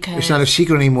because It's not a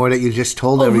secret anymore that you just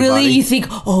told Oh, everybody. really? You think?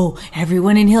 Oh,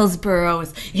 everyone in Hillsborough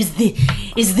is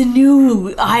the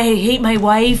new I hate my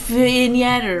wife in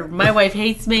yet, or my wife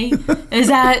hates me? Is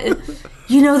that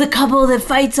the couple that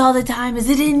fights all the time? Is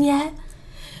it in yet?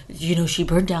 She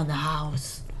burned down the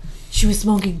house. She was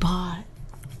smoking pot.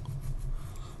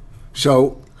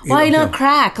 So Why not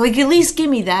crack? Like, at least give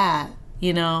me that,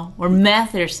 or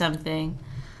meth or something.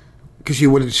 Because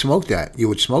you wouldn't smoke that. You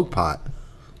would smoke pot.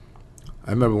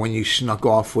 I remember when you snuck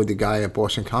off with the guy at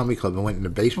Boston Comedy Club and went in the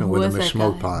basement Who with was him and that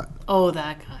smoked guy? pot. Oh,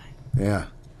 that guy. Yeah.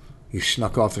 You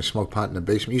snuck off and smoked pot in the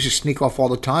basement. You used to sneak off all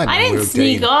the time. I when we didn't were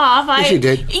sneak dating. off. Yes, you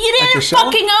did. You At didn't yourself?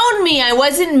 fucking own me. I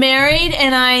wasn't married,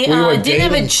 and I We were didn't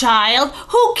have a dating. child.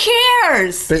 Who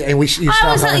cares? But- and you I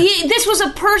stopped was. having- This was a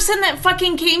person that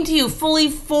fucking came to you fully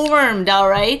formed. All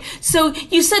right. So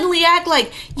you suddenly act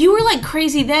like you were like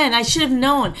crazy. Then I should have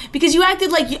known because you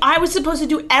acted like I was supposed to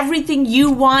do everything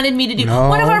you wanted me to do. No.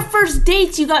 One of our first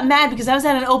dates, you got mad because I was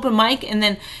at an open mic, and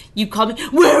then you called me.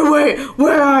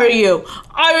 Where are you?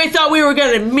 I thought we were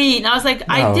gonna meet, and I was like,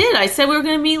 I No. did. I said we were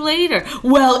gonna meet later.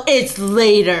 Well, it's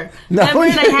later. No, Remember,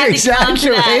 and I you're had to come to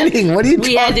that. exaggerating. What are you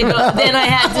We had to talking go. about? Then I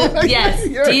had to. Yes.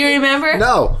 You're- Do you remember?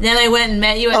 No. Then I went and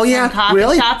met you at Oh some yeah, coffee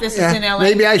really? shop. This was in LA.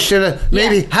 Maybe I should have.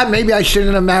 Maybe I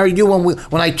shouldn't have married you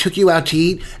when I took you out to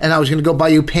eat and I was going to go buy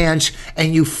you pants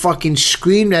and you fucking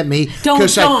screamed at me. Don't.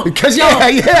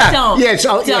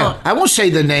 Yeah. I won't say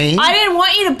the name. I didn't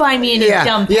want you to buy me any Yeah,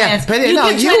 dumb yeah, pants. but you no,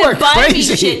 kept you trying were to buy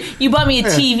crazy. me shit. You bought me a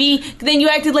TV. Then you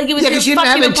acted like it was Yeah, your because you didn't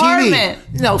fucking have a apartment.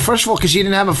 TV. No, first of all, because you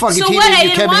didn't have a fucking So TV. what? and I you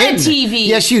didn't kept want a hitting it. TV.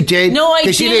 Yes, you did. No, I didn't.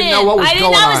 Because you didn't know what was going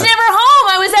on. I was never home.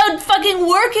 I was out fucking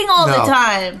working all No. the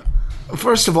time.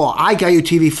 First of all, I got you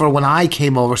TV for when I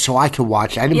came over so I could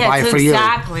watch it. I didn't buy it That's for you.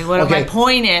 exactly what Okay. my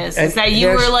point is And that you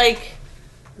here's- were like,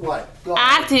 What? Go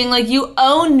ahead. acting like you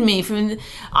owned me from.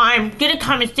 I'm gonna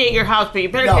come and stay at your house, but you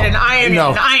better get an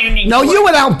ironing. No, board. you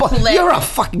went out and bought. Click. You're a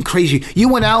fucking crazy. You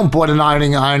went out and bought an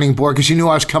ironing board because you knew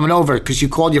I was coming over. Because you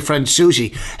called your friend Susie.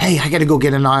 Hey, I got to go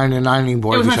get an ironing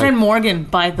board. It was my He's friend like, Morgan,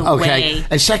 by the Okay, way.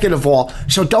 and second of all,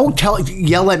 so don't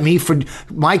yell at me for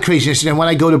my craziness, and then when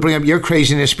I go to bring up your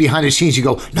craziness behind the scenes, you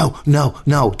go,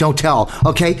 no, don't tell,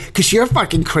 okay? Because you're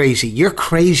fucking crazy. You're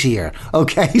crazier,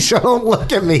 okay? So don't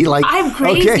look at me like I'm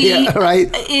crazy, okay, yeah, right?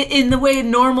 In the way a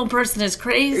normal person is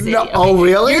crazy. No, okay? oh,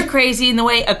 really? You're crazy in the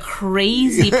way a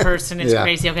crazy person is Yeah.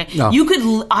 crazy. Okay, No.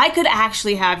 I could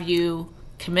actually have you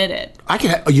committed. I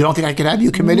could. You don't think I could have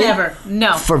you committed? Never,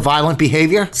 no. For violent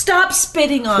behavior? Stop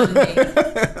spitting on me.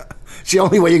 It's the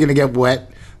only way you're gonna get wet.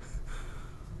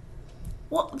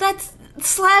 Well, that's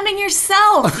slamming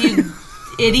yourself, you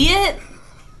idiot.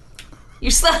 You're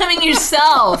slamming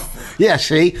yourself. Yeah,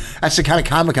 see? That's the kind of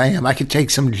comic I am. I could take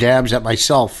some jabs at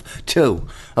myself, too.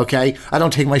 Okay? I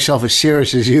don't take myself as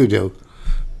serious as you do.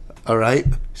 All right?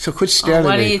 So quit staring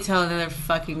Why at don't me. you tell another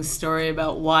fucking story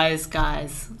about wise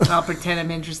guys? I'll pretend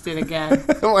I'm interested again.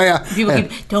 Well, yeah. People Yeah.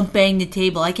 keep, don't bang the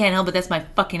table. I can't help it. That's my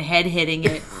fucking head hitting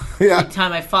it. Yeah. Every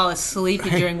time I fall asleep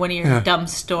during one of your dumb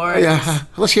stories. Yeah.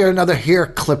 Let's hear another hair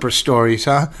clipper stories,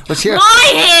 huh? Let's hear.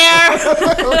 My hair!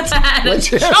 Had a let's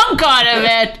hear- chunk out of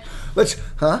it.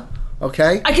 Huh?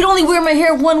 Okay. I can only wear my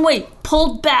hair one way,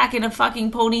 pulled back in a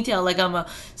fucking ponytail like I'm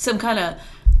some kind of...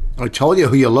 I told you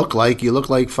who you look like. You look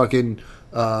like fucking,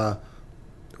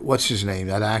 what's his name?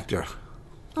 That actor.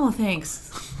 Oh, thanks.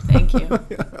 Thank you.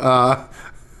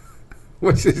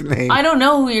 What's his name? I don't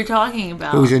know who you're talking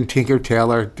about. Who's in Tinker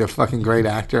Tailor, the fucking great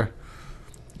actor.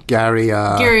 Gary.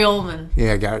 Gary Oldman.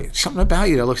 Yeah, Gary. Something about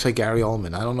you that looks like Gary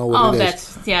Oldman. I don't know what Oh, it is.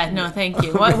 that's... Yeah, no, thank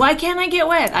you. Why can't I get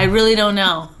wet? I really don't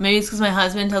know. Maybe it's because my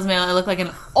husband tells me I look like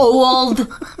an old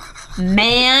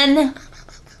man.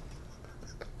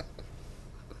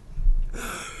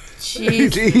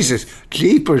 Jeez. Jesus.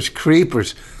 Jeepers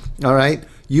creepers. All right?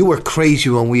 You were crazy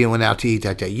when we went out to eat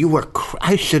that day. You were...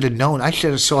 I should have known. I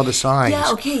should have saw the signs.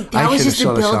 Yeah, okay. I That was should have just a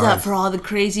saw the build up signs. for all the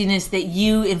craziness that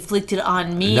you inflicted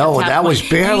on me. No, at that was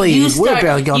point. barely- we're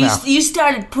barely going out. You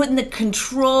started putting the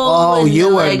control. Oh, and you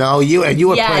the, were... like, No, you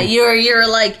were... Yeah, playing- you're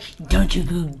like, don't you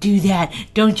go do that?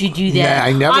 Don't you do that? Yeah,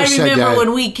 I never said remember that.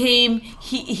 when we came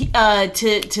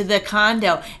to the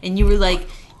condo, and you were like,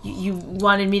 you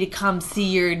wanted me to come see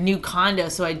your new condo,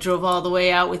 so I drove all the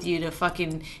way out with you to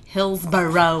fucking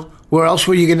Hillsborough. Where else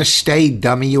were you going to stay,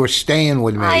 dummy? You were staying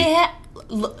with me.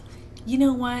 Look, you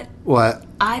know what? What?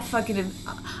 I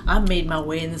made my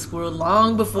way in this world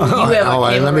long before you ever came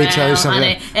let around, me tell you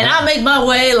something. honey. And I make my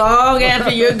way long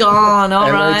after you're gone, all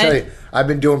And let me tell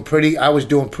right? you, I was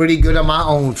doing pretty good on my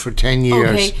own for 10 years.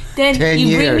 Okay, then 10 you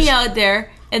years. bring me out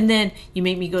there, and then you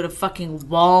make me go to fucking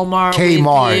Walmart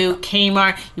Kmart. with you,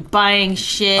 Kmart. You're buying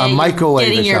shit. A microwave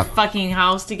You're and getting your stuff. fucking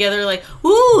house together. Like,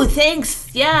 ooh,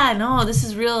 thanks. Yeah, no, this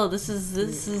is real. This is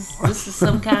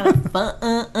some kind of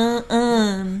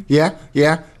fun.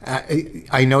 Yeah.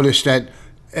 I noticed that.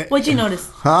 What'd you notice?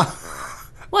 Huh?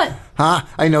 What? Huh?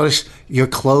 I noticed your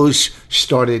clothes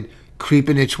started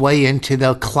creeping its way into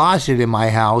the closet in my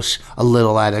house a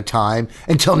little at a time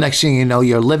until next thing you know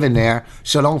you're living there.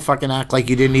 So don't fucking act like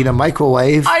you didn't need a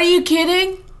microwave. Are you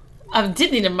kidding? I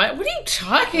didn't need a mic. What are you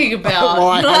talking about? Well,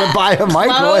 I had to buy a Clothes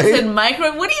microwave. and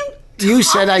microwave. What are you? You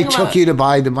said I talking took about? you to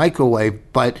buy the microwave,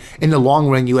 but in the long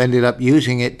run you ended up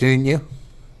using it, didn't you?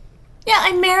 Yeah,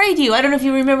 I married you. I don't know if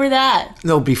you remember that.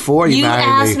 No, before you You married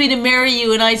asked me to marry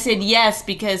you, and I said yes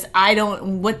because I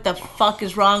don't. What the fuck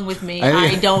is wrong with me?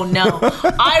 I don't know.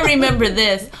 I remember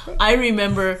this. I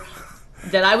remember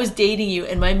that I was dating you,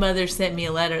 and my mother sent me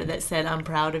a letter that said, "I'm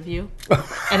proud of you."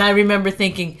 And I remember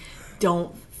thinking,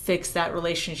 "Don't fix that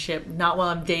relationship. Not while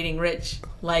I'm dating Rich."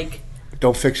 Like,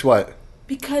 Don't fix what?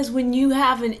 because when you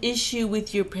have an issue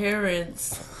with your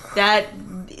parents, that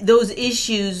those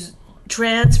issues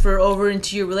transfer over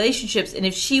into your relationships, and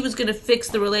if she was going to fix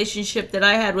the relationship that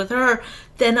I had with her,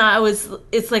 then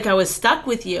it's like I was stuck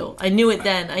with you. I knew it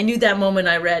then. I knew that moment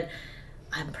I read,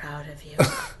 "I'm proud of you."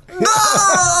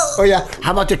 Oh yeah.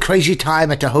 How about the crazy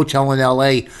time at the hotel in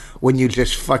LA when you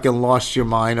just fucking lost your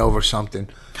mind over something?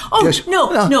 Oh, Just- no,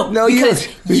 because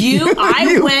I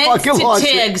you went fucking to lost it.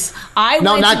 Tiggs. I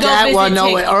No, went not to go that visit one. No,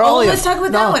 Tiggs. earlier. Oh, let's talk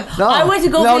about that one. No. I went to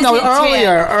go No, visit no, Tiggs.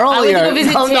 earlier. I went to go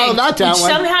visit No, Tiggs, not that which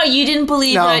one. somehow you didn't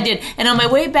believe No. that I did. And on my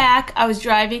way back, I was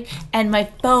driving, and my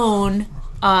phone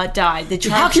died. The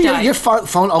How charge can died. your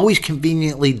phone always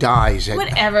conveniently dies?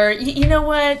 Whatever. You know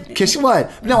what? Kiss what?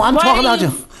 No, I'm Why talking do about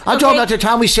you- I'm talking about the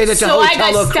time we stayed at the So I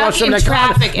hotel got across stuck from in the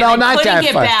traffic, No, and I not couldn't that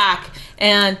get far. back.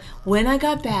 And when I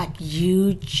got back,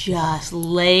 you just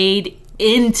laid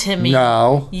into me.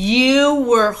 No. You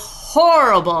were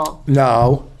horrible.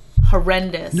 No.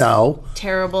 Horrendous. No.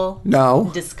 Terrible.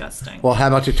 No. Disgusting. Well, how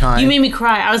about the time? You made me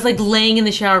cry. I was like laying in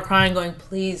the shower crying, going,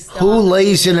 please stop. Who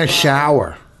lays in a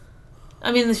shower?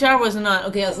 I mean, the shower wasn't on.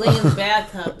 Okay, I was laying in the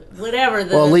bathtub. Whatever.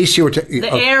 Well, at least you were... the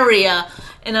area.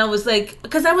 And I was like...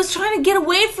 Because I was trying to get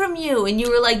away from you. And you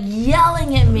were like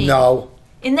yelling at me. No.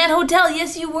 In that hotel.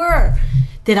 Yes, you were.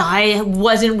 That I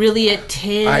wasn't really at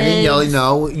 10. I didn't yell.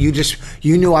 No, you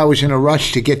knew I was in a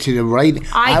rush to get to the right.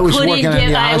 I was couldn't working on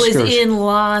the I was Oscars. in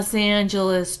Los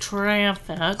Angeles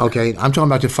traffic. Okay, I'm talking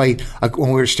about the fight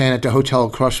when we were staying at the hotel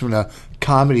across from the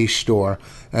Comedy Store,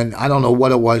 and I don't know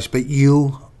what it was, but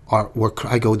you were.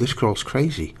 I go, this girl's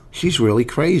crazy. She's really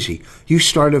crazy. You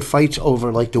started fights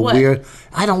over like the What? weird.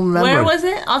 I don't remember. Where was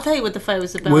it? I'll tell you what the fight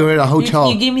was about. We were at a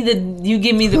hotel. You gave me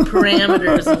the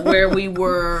parameters of where we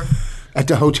were. At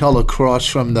the hotel across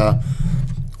from the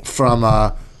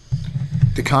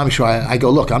Comedy Store. I go,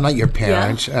 look, I'm not your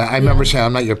parents. Yeah. I remember saying,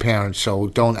 I'm not your parents, so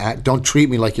don't treat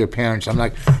me like your parents. I'm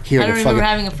not here I to don't fucking... remember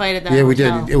having a fight at that Yeah, we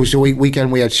hotel. did. It was the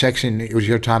weekend we had sex, and it was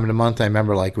your time of the month. I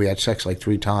remember, like, we had sex like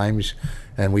 3 times,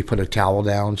 and we put a towel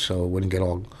down so it wouldn't get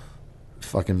all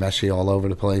fucking messy all over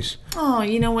the place. Oh,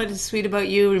 you know what is sweet about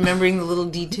you? Remembering the little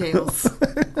details.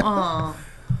 Oh,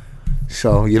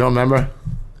 So, you don't remember?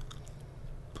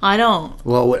 I don't.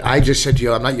 Well, I just said to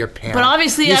you, I'm not your parent. But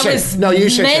obviously You I said- was no, you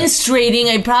said that. menstruating.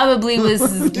 I probably was,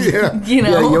 Yeah. you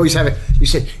know. Yeah, you always have it. You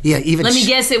said, yeah, even... Let me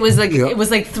guess, it was like Yeah. it was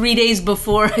like 3 days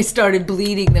before I started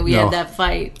bleeding that we No. had that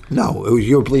fight. No, it was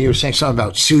you were saying something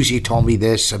about Susie told me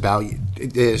this about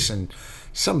this and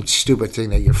some stupid thing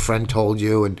that your friend told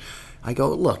you, and I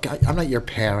go, look, I'm not your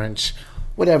parents.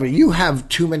 Whatever. You have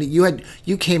too many.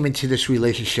 You came into this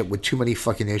relationship with too many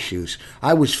fucking issues.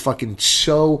 I was fucking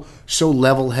so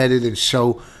level-headed and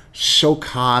so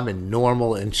calm and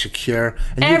normal and secure.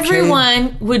 And you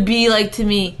Everyone would be like to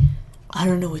me, I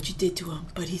don't know what you did to him,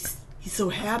 but he's so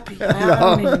happy. I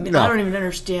don't even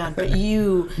understand. But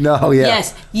you, No, yeah.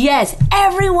 yes.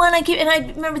 Everyone and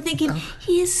I remember thinking,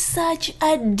 he is such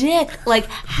a dick. Like,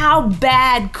 how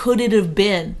bad could it have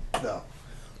been? No.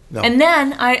 And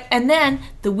then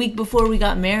the week before we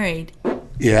got married,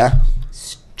 Yeah.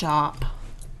 stop.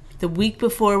 The week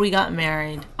before we got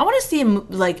married, I want to see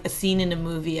a scene in a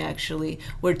movie actually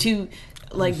where two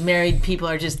like married people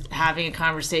are just having a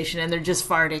conversation and they're just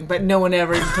farting, but no one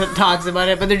ever talks about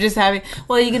it. But they're just having.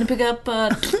 Well, are you gonna pick up?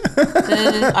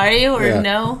 Are you or Yeah.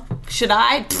 no? Should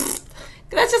I?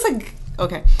 That's just like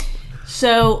okay.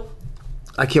 So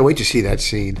I can't wait to see that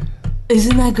scene.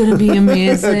 isn't that gonna be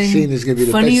amazing? That scene is gonna be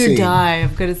the Funny best or scene. Die.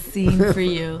 I've got a scene for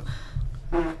you.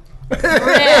 Reg,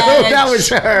 That was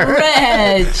her.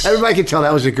 Reg. Everybody can tell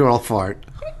that was a girl fart.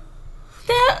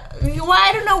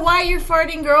 I don't know why you're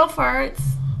farting girl farts.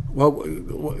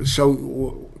 Well, so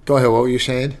go ahead. What were you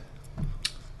saying?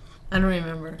 I don't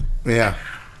remember. Yeah.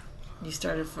 You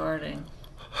started farting.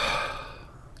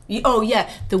 Oh, yeah.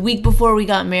 The week before we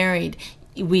got married,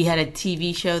 we had a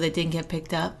TV show that didn't get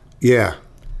picked up. Yeah.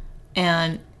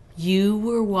 And you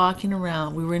were walking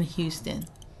around. We were in Houston.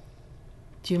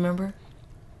 Do you remember?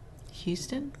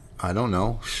 Houston? I don't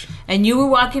know. And you were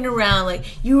walking around like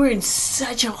you were in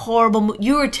such a horrible mood.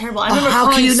 You were terrible. I remember how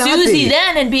can calling you not Susie be?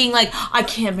 then and being like, I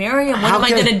can't marry him. What How am I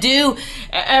can- going to do?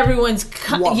 Everyone's,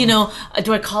 Well-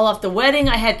 do I call off the wedding?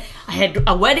 I had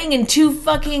a wedding and 2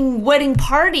 fucking wedding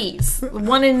parties.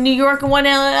 One in New York and one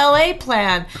in LA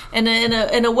planned. And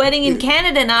a wedding in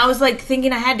Canada. And I was like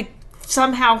thinking I had to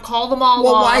somehow call them all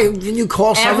Well, off. why didn't you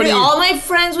call somebody? All my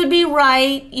friends would be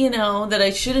right, that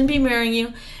I shouldn't be marrying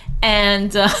you.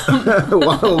 And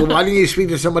Well, why didn't you speak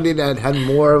to somebody that had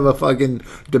more of a fucking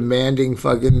demanding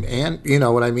fucking aunt? You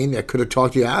know what I mean? That could have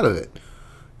talked you out of it.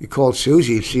 You called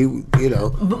Susie. She,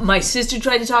 my sister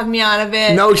tried to talk me out of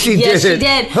it. No, she yes, didn't. She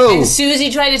did. Who? And Susie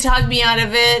tried to talk me out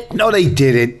of it. No, they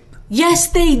didn't. Yes,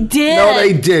 they did. No,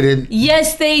 they didn't.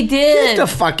 Yes, they Get did. the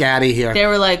fuck out of here. They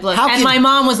were like, look. How And can- my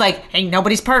mom was like, hey,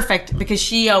 nobody's perfect. Because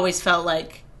she always felt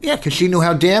like, Yeah, because she knew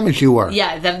how damaged you were.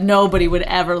 yeah, that nobody would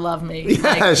ever love me.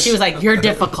 Like, Yes. she was like, you're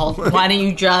difficult. Why don't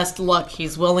you just look?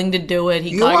 He's willing to do it. He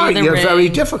You got are. you the You're ring. very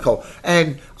difficult.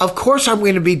 And of course I'm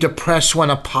going to be depressed when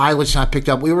a pilot's not picked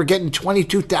up. We were getting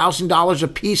 $22,000 a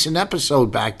piece an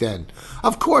episode back then.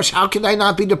 Of course. How could I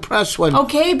not be depressed when...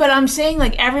 Okay, but I'm saying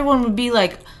like everyone would be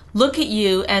like, look at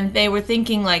you, and they were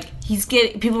thinking like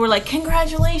people were like,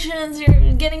 congratulations,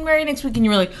 you're getting married next week, and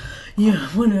you were like, yeah,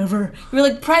 whatever. You were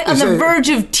like on the verge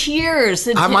of tears.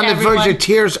 I'm on the verge of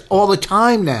tears all the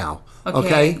time now.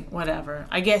 Okay? Whatever.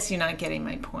 I guess you're not getting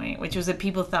my point, which was that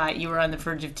people thought you were on the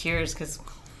verge of tears because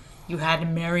you had to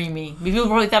marry me. People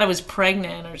probably thought I was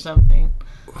pregnant or something.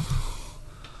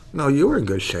 No, you were in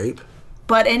good shape.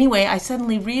 But anyway, I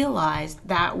suddenly realized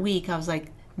that week, I was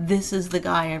like, this is the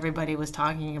guy everybody was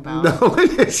talking about. No,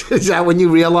 is that when you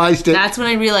realized it? That's when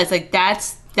I realized, like,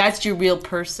 that's your real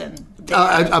person.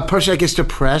 A person that gets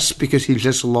depressed because he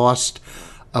just lost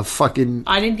a fucking...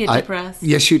 I didn't get depressed.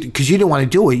 Yes, you because you didn't want to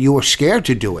do it. You were scared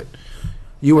to do it.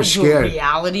 You were scared. A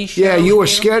reality show. Yeah, you were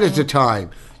scared at the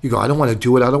time. You go, I don't want to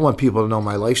do it. I don't want people to know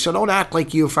my life. So don't act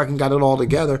like you fucking got it all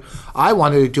together. I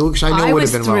wanted to do it because I knew it would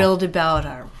have been I was thrilled about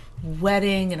our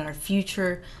wedding and our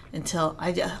future until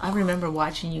I remember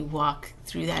watching you walk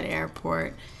through that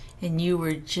airport, and you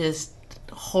were just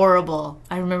horrible.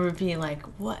 I remember being like,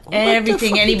 what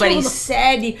everything anybody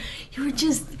said, you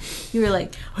were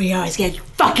like, oh, you always get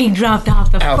fucking dropped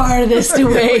off the farthest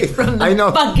away from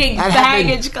the fucking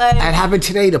baggage claim. That happened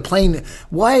today. The plane,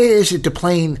 why is it the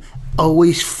plane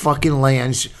always fucking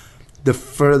lands the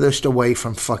furthest away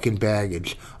from fucking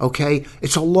baggage? Okay?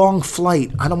 It's a long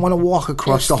flight. I don't want to walk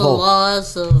across the whole...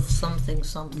 laws of something.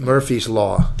 Murphy's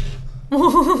Law.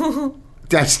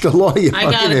 That's the law, you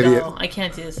fucking idiot. Go. I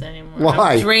can't do this anymore.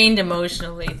 Why? I'm drained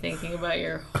emotionally thinking about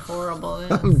your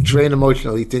horribleness. I'm drained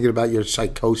emotionally thinking about your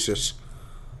psychosis.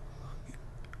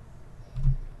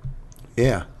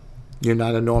 Yeah. You're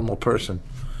not a normal person.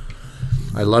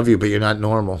 I love you, but you're not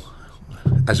normal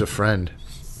as a friend.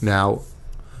 Now,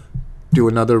 do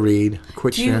another read.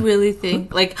 Quit Do you really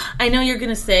think, like, I know you're going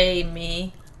to say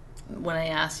me when I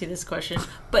ask you this question,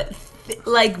 but,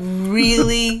 like,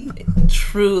 really,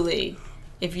 truly,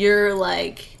 if you're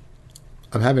like...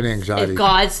 I'm having anxiety. If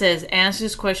God says, answer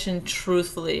this question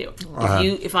truthfully,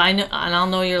 if I know, and I'll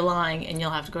know you're lying and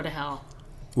you'll have to go to hell.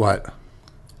 What?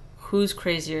 Who's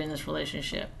crazier in this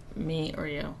relationship, me or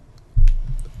you?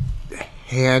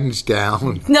 Hands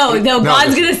down. No,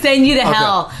 God's going to send you to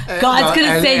hell. God's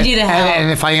going to send you to hell.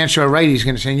 And if I answer it right, he's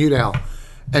going to send you to hell.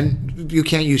 And you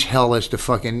can't use hell as the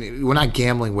fucking... We're not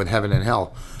gambling with heaven and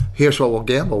hell. Here's what we'll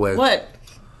gamble with.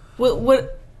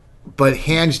 What? But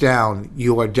hands down,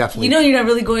 you are definitely... You know you're not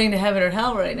really going to heaven or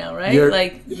hell right now, right?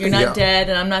 You're not dead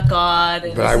and I'm not God.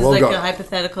 And but this I will is like go. a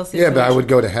hypothetical situation. Yeah, but I would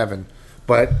go to heaven.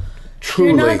 But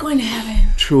truly... You're not going to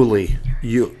heaven. Truly,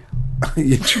 you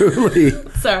truly...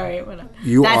 Sorry.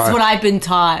 That's what I've been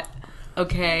taught,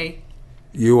 okay?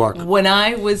 You are... When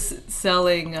I was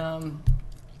selling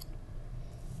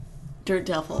Dirt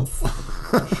Devils,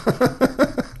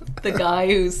 the guy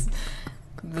who's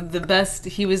the best,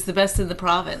 he was the best in the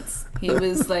province. He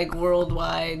was like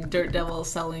worldwide Dirt Devil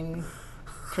selling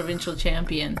provincial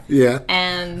champion. Yeah.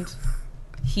 And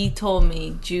he told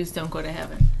me Jews don't go to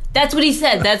heaven. That's what he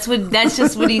said. That's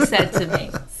just what he said to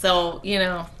me. So, you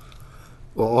know.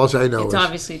 Well, all I know it's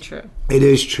obviously true. It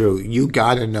is true. You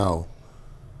gotta know.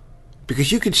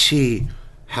 Because you can see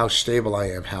how stable I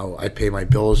am, how I pay my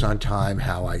bills on time,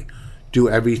 how I do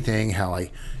everything, how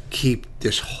I keep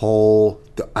this whole...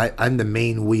 I'm the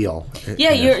main wheel.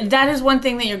 Yeah, that is one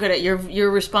thing that you're good at.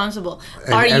 You're responsible.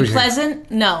 Are you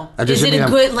pleasant? No. Is it a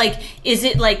good, like, is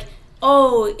it like,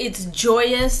 oh, it's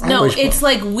joyous? No, it's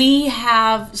like we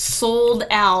have sold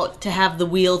out to have the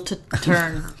wheel to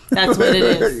turn. That's what it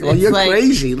is. Well, you're like,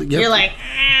 crazy. You're like,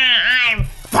 I'm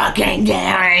fucking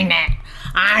doing it.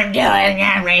 I'm doing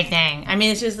everything. I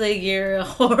mean, it's just like you're a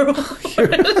horrible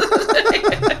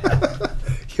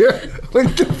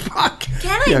what the fuck?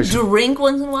 Can I drink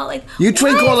once in a while? Like you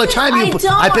drink all the time.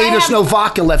 I bet there's no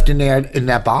vodka left in there in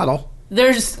that bottle.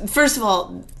 First of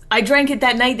all, I drank it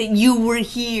that night that you were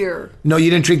here. No, you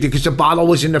didn't drink it because the bottle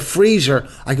was in the freezer.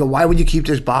 I go, why would you keep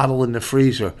this bottle in the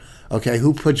freezer? Okay,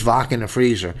 who puts vodka in the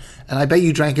freezer? And I bet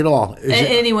you drank it all.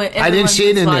 Anyway, I didn't see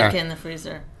it in there. Vodka in the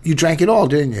freezer. You drank it all,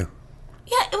 didn't you?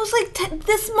 Yeah, it was like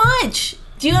this much.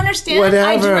 Do you understand? Whatever.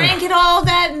 I drank it all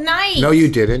that night. No, you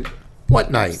didn't. What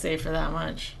night? Stay for that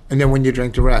much. And then when you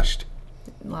drank the rest?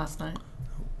 Last night.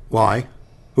 Why?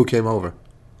 Who came over?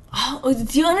 Oh,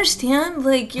 do you understand?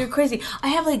 Like, you're crazy. I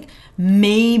have like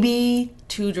maybe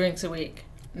 2 drinks a week.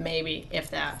 Maybe,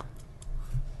 if that.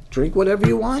 Drink whatever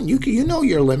you want. You know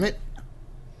your limit.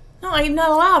 No, I'm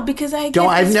not allowed because I get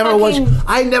I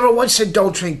never once said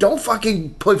don't drink. Don't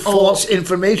fucking put false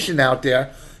information out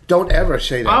there. Don't ever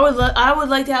say that. I would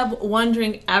like to have 1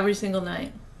 drink every single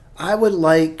night. I would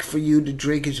like for you to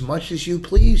drink as much as you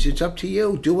please. It's up to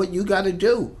you. Do what you got to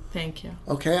do. Thank you.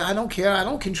 Okay? I don't care. I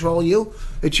don't control you.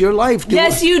 It's your life.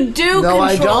 Yes, you do. No,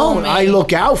 I don't. Me. I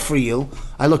look out for you.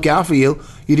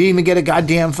 You didn't even get a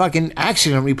goddamn fucking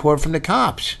accident report from the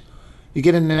cops. You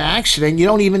get in an accident, you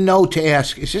don't even know to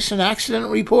ask, is this an accident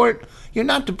report? You're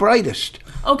not the brightest.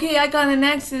 Okay, I got in an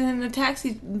accident and the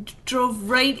taxi drove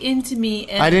right into me.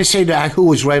 And I didn't say that who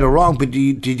was right or wrong, but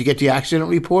did you get the accident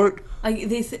report?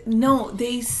 They said, no,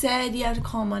 they said you have to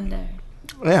call Monday.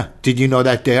 Yeah. Did you know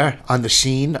that there on the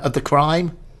scene of the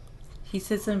crime? He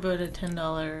said something about a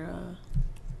 $10.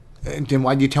 And then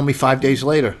why did you tell me 5 days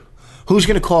later? Who's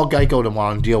going to call Geico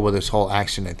tomorrow and deal with this whole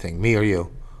accident thing? Me or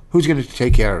you? Who's going to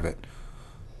take care of it?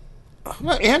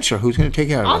 Answer. Who's going to take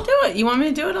care of it? I'll do it. You want me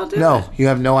to do it? I'll do it. No, you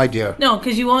have no idea. No,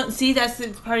 because you won't see.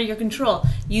 It's part of your control.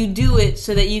 You do it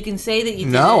so that you can say that you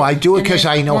did No, it. I do it because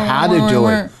I know how to do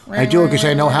it. I do it because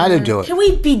I know how to do it. Can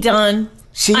we be done?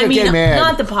 See, you get mad.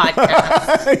 Not the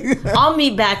podcast. I'll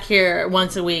meet back here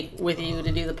once a week with you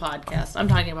to do the podcast. I'm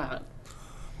talking about.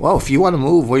 Well, if you want to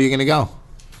move, where are you going to go?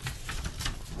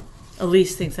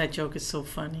 Elise thinks that joke is so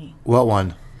funny. What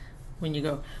one? When you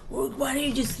go, well, why don't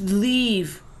you just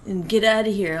leave and get out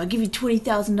of here? I'll give you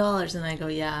 $20,000. And I go,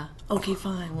 yeah, okay,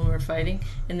 fine. When we're fighting.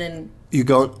 And then You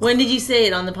go, when did you say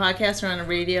it? On the podcast or on the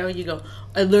radio? You go,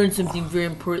 I learned something very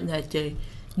important that day.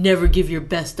 Never give your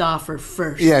best offer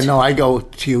first. yeah, no, I go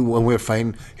to you when we're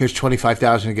fighting, here's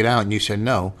 $25,000 to get out, and you said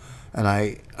no. And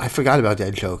I forgot about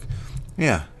that joke.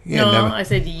 Yeah. No, never. I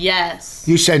said yes.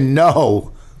 You said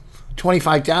no.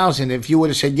 25,000. If you would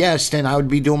have said yes, then I would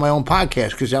be doing my own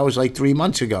podcast because that was like 3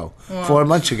 months ago, 4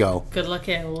 months ago. Good luck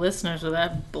getting listeners with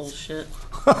that bullshit.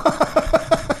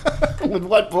 With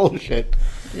what bullshit?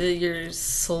 You're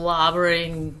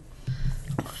slobbering.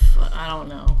 I don't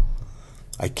know.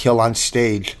 I kill on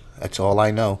stage. That's all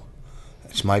I know.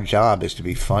 It's my job is to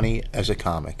be funny as a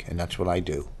comic, and that's what I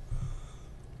do.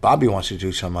 Bobby wants to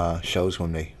do some shows with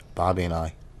me. Bobby and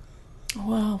I.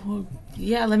 Well,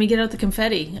 yeah, let me get out the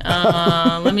confetti.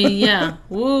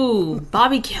 Woo,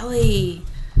 Bobby Kelly.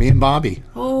 Me and Bobby.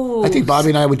 Oh, I think Bobby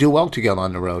and I would do well together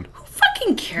on the road. Who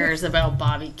fucking cares about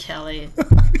Bobby Kelly?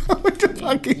 What the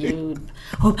fuck?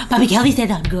 Oh, Bobby Kelly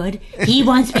said I'm good. He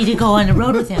wants me to go on the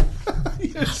road with him.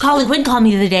 Colin Quinn called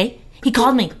me the other day. He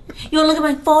called me. You want to look at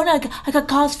my phone? I got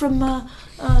calls from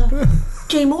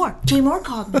Jay Moore. Jay Moore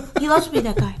called me. He loves me,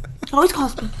 that guy. Always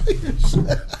calls me.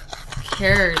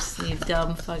 Cares, you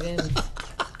dumb fucking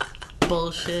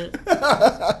bullshit.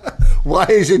 Why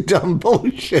is it dumb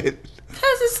bullshit?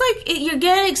 Because it's like you're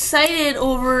getting excited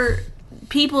over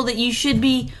people that you should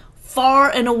be far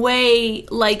and away.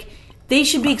 Like they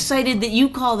should be excited that you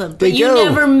call them, but you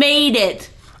never made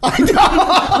it. I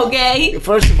know. Okay.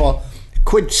 First of all,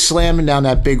 quit slamming down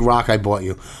that big rock I bought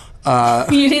you.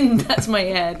 You didn't. That's my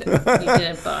head. You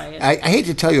didn't buy it. I hate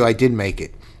to tell you, I did make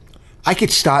it. I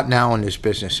could start now in this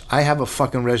business. I have a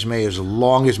fucking resume as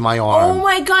long as my arm. Oh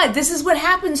my God! This is what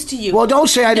happens to you. Well, don't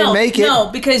say I didn't make it. No,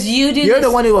 because you did. You're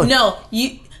the one who. No,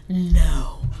 you.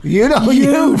 No. You know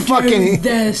you fucking.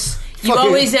 This. You fucking,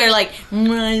 always are like.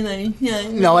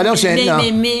 No, I don't say no.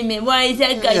 Why is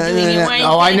that guy doing it? Why is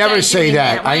no, that I never guy say doing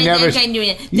that. Why I is never. That guy doing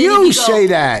it? Then You if say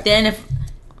that. Then if,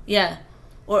 yeah,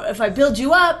 or if I build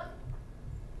you up.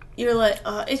 You're like,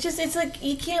 it's like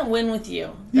you can't win with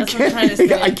you. That's what I'm trying to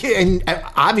say. I can't. And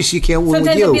obviously, you can't win Sometimes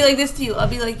with you. I'll be like this to you. I'll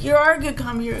be like, you are a good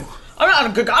comic. I'm not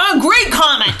a good comic. I'm a great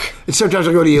comic. And sometimes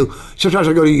I go to you.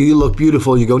 You look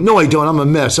beautiful. You go, no, I don't. I'm a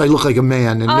mess. I look like a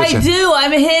man. And I do.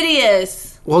 I'm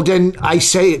hideous. Well, then I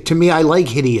say it to me. I like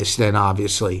hideous. Then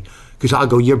obviously, because I'll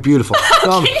go, you're beautiful.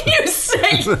 How can you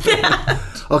say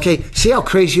that? Okay, see how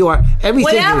crazy you are.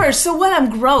 Everything. Whatever. So what? I'm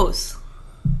gross.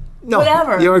 No,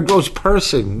 whatever. You're a gross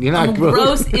person. You're not I'm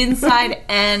gross inside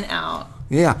and out.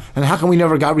 Yeah, and how come we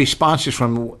never got responses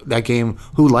from that game?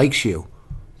 Who likes you?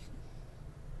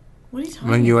 What are you talking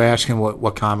When you were asking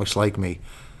what comics like me,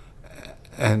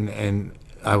 and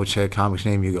I would say a comic's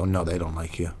name, you go, no, they don't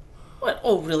like you. What?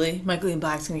 Oh, really? Michael Ian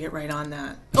Black's gonna get right on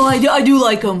that. Oh, I do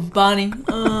like him, Bonnie.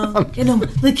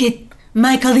 Look at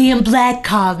Michael Ian Black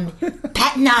called me.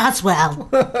 Patton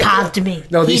Oswalt called me.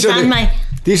 No, These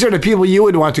are the people you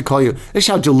would want to call you. This is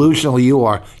how delusional you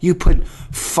are. You put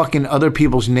fucking other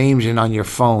people's names in on your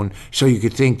phone so you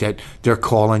could think that they're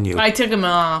calling you. I took him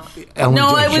off. Ellen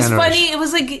no, DeGeneres. It was funny. It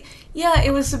was like, yeah,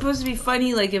 it was supposed to be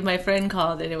funny. Like if my friend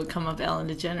called and it would come up Ellen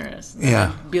DeGeneres.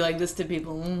 Yeah. I'd be like this to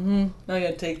people. I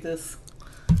gotta take this.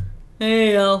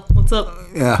 Hey, El, what's up?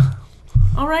 Yeah.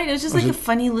 All right, it was just like a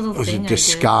funny little thing. It was a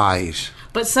disguise.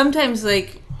 But sometimes,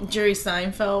 like Jerry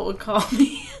Seinfeld would call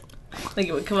me. Like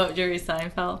it would come up Jerry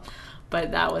Seinfeld,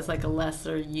 but that was like a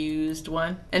lesser used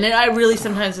one. And then I really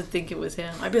sometimes would think it was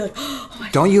him. I'd be like, oh my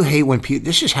Don't you hate when people?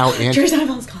 This is how Jerry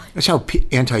Seinfeld's calling. That's how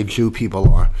anti-Jew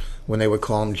people are when they would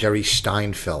call him Jerry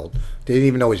Steinfeld. They didn't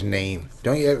even know his name.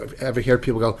 Don't you ever hear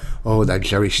people go, "Oh, that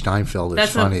Jerry Steinfeld is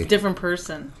funny"? That's a different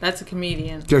person. That's a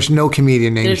comedian. There's no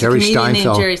comedian named Jerry Steinfeld. There's a comedian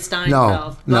named Jerry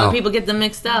Steinfeld. No. A lot of people get them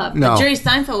mixed up. No. But Jerry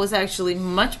Steinfeld was actually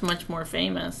much, much more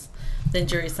famous than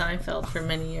Jerry Seinfeld for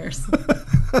many years.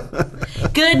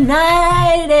 Good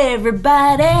night,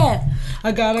 everybody.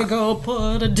 I gotta go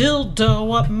put a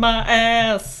dildo up my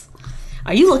ass.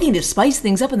 Are you looking to spice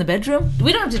things up in the bedroom?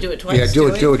 We don't have to do it twice. Yeah, do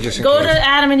it just in Go case. to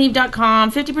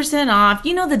adamandeve.com, 50% off.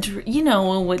 You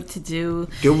know what to do.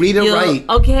 Read it right.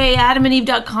 Okay,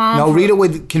 adamandeve.com. No, read it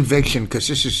with conviction, because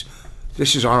this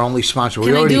is our only sponsor.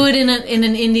 Can I do it in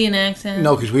an Indian accent?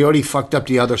 No, because we already fucked up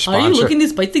the other sponsor. Are you looking to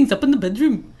spice things up in the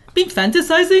bedroom? Been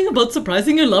fantasizing about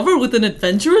surprising your lover with an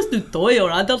adventurous new toy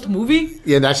or adult movie?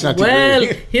 Yeah, that's not Well,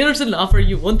 the here's an offer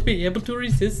you won't be able to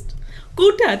resist. Go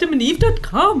to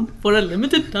adamandeve.com for a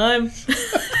limited time.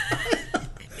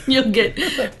 You'll get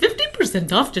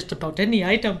 50% off just about any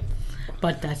item.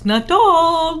 But that's not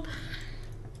all.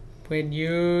 When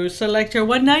you select your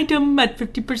one item at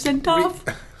 50% off,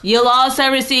 you'll also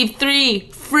receive 3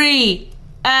 free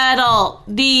adult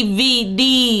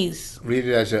DVDs. Read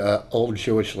it as an old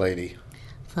Jewish lady.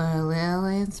 For a little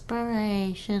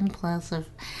inspiration plus a...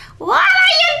 What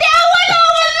are you doing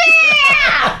over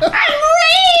there? I'm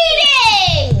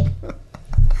reading!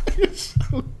 You're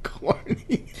so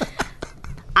corny.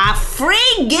 A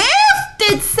free gift,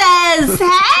 it says.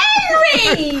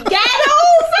 Henry, get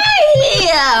over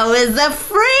here with the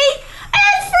free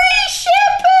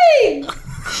shipping.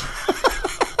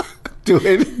 Do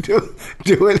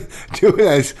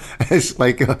it as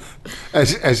like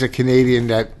as a Canadian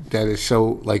that is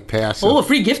so like passive. Oh, a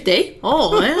free gift day?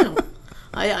 Oh, yeah.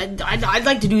 I'd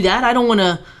like to do that. I don't want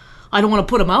to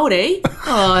put them out, eh?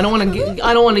 I don't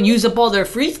want to use up all their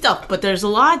free stuff. But there's a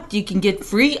lot you can get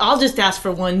free. I'll just ask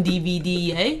for one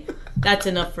DVD, eh? That's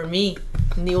enough for me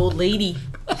and the old lady.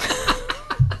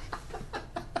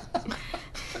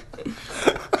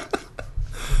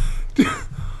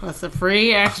 That's a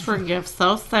free extra gift,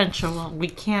 so sensual. We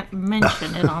can't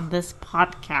mention it on this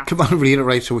podcast. Come on, read it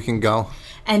right so we can go.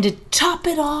 And to top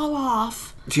it all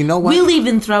off, Do you know what? we'll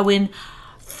even throw in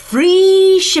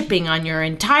free shipping on your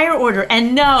entire order.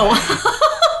 And no,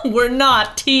 we're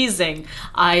not teasing.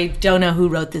 I don't know who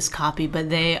wrote this copy,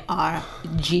 but they are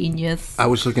genius. I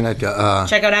was looking at the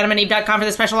Check out adamandeve.com for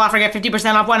the special offer. Get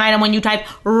 50% off one item when you type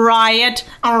RIOT.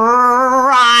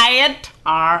 RIOT.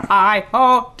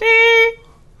 RIOT.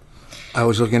 I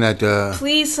was looking at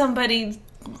Please, somebody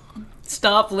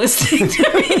stop listening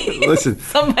to me. Listen,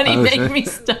 Somebody I was- make me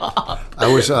stop. I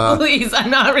was Please, I'm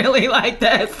not really like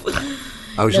this.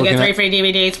 I was You'll looking get 3 at free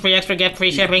DVDs, free extra gift,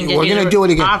 free shipping. We're gonna do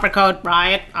it again. Offer code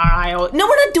RIOT, RIO. No,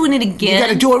 we're not doing it You again. got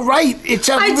to do it right. It's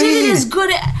a I read. did it as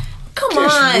good as... Come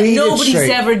Just on. read it Nobody's straight.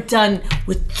 ever done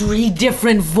with 3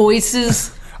 different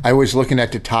voices. I was looking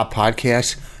at the top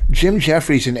podcasts. Jim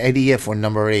Jeffries and Eddie If were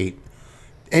number 8.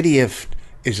 Eddie If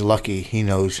is lucky he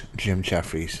knows Jim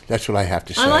Jeffries. That's what I have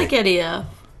to say. I like Eddie F.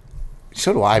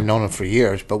 So do I. I've known him for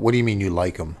years. But what do you mean you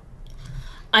like him?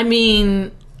 I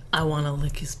mean, I want to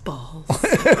lick his balls.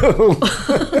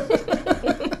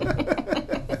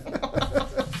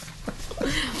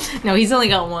 No, he's only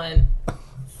got one.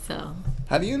 So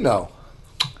How do you know?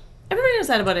 everybody knows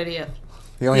that about Eddie F.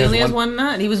 He only, He only has has one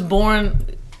nut. He was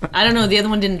born. I don't know. The other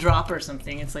one didn't drop or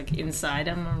something. It's like inside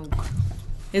him.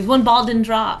 His one ball didn't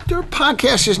drop. Their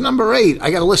podcast is number 8. I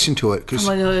got to listen to it because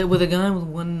Like with a guy with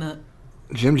one nut.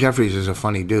 Jim Jeffries is a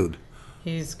funny dude.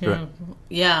 He's gonna.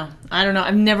 Yeah, I don't know.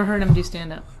 I've never heard him do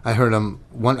stand up. I heard him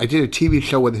I did a TV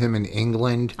show with him in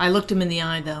England. I looked him in the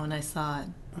eye though, and I saw it.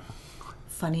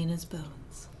 Funny in his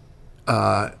bones.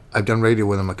 I've done radio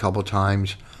with him a couple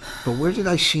times. But where did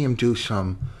I see him do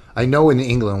some? I know in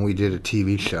England we did a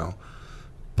TV show.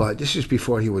 But this is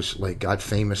before he was got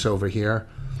famous over here.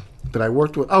 But I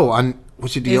worked with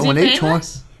was it the Is he O&A tour?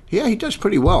 famous? Yeah, he does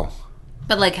pretty well.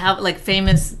 But how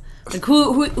famous? Like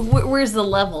where's the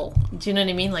level? Do you know what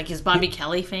I mean? Like is Bobby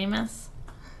Kelly famous?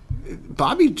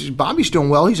 Bobby's doing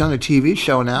well. He's on a TV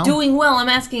show now. Doing well. I'm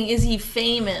asking, is he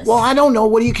famous? Well, I don't know.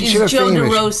 What do you consider is Joe famous?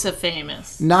 DeRosa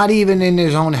famous? Not even in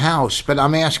his own house. But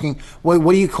I'm asking, what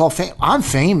do you call famous? I'm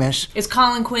famous. Is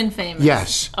Colin Quinn famous?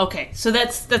 Yes. Okay, so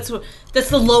that's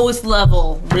the lowest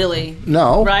level, really.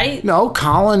 No. Right? No,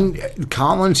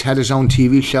 Collins had his own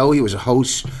TV show. He was a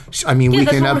host. I mean, Yeah,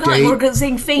 Weekend that's what we're Update. calling. We're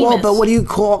saying famous. Well, but what do you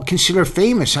consider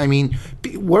famous? I mean,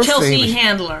 we're Chelsea famous.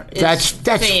 Handler is That's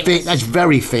famous. that's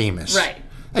very famous. Right.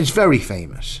 That's very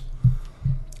famous.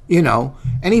 You know,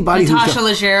 anybody Natasha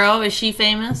who's Leggero, is she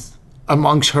famous?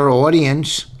 amongst her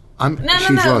audience, No. I'm not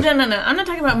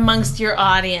talking about amongst your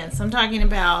audience. I'm talking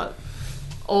about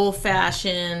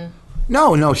old-fashioned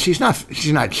No, she's not.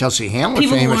 She's not Chelsea Handler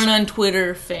people famous. who aren't on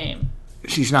Twitter fame.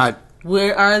 She's not.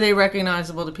 Where are they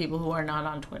recognizable to people who are not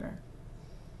on Twitter?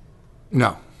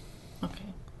 No, Okay.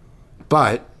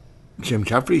 but Jim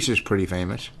Jeffries is pretty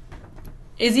famous.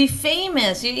 Is he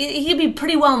famous? He'd be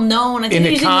pretty well known. I think In the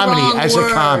he's comedy, the wrong as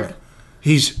word. a comic,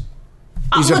 he's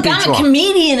He's Look, a big I'm draw. a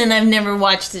comedian and I've never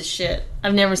watched his shit.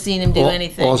 I've never seen him do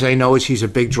anything. All I know is he's a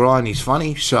big draw and he's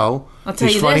funny. So I'll tell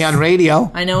he's you funny this. on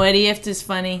radio. I know Eddie Ifft is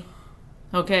funny.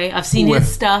 Okay, I've seen his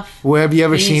stuff. Where have you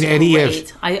ever He's seen Eddie great.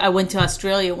 Ifft? I went to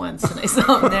Australia once and I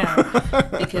saw him there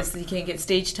because you can't get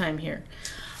stage time here.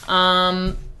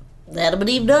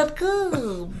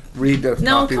 That'll.com. Read the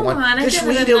No, copy come one. on, I Just get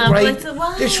read it it enough. right.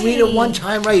 Why? Just read it one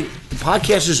time right. The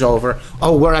podcast is over.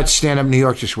 Oh, we're at Stand Up New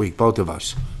York this week, both of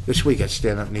us. This week at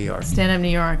Stand Up New York. Stand Up New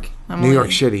York. I'm New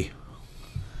York City.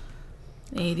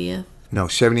 80th. No,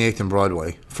 78th and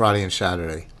Broadway, Friday and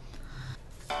Saturday.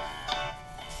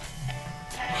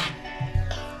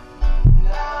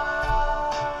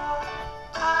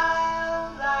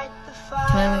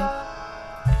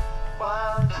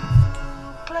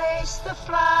 The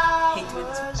flowers in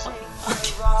the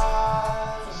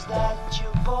vase that you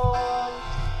bought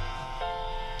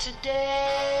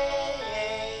today.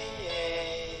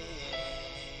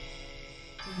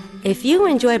 If you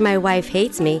enjoyed My Wife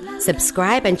Hates Me,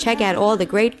 subscribe and check out all the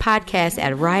great podcasts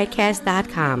at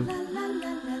riotcast.com.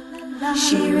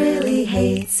 She really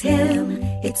hates him,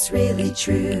 it's really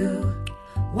true.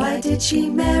 Why did she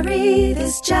marry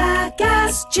this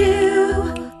jackass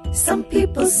Jew? Some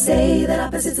people say that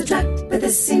opposites attract, but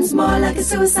this seems more like a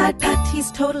suicide pact. He's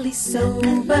totally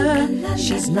sober,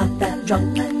 she's not that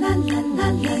drunk.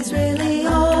 He's really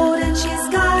old and she's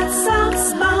got some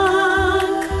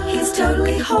spunk. He's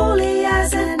totally holy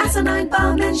as an asinine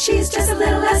bomb, and she's just a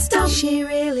little less dumb. She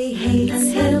really hates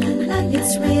him,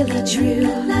 it's really true.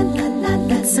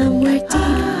 But somewhere deep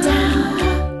down,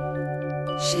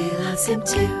 she loves him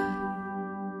too.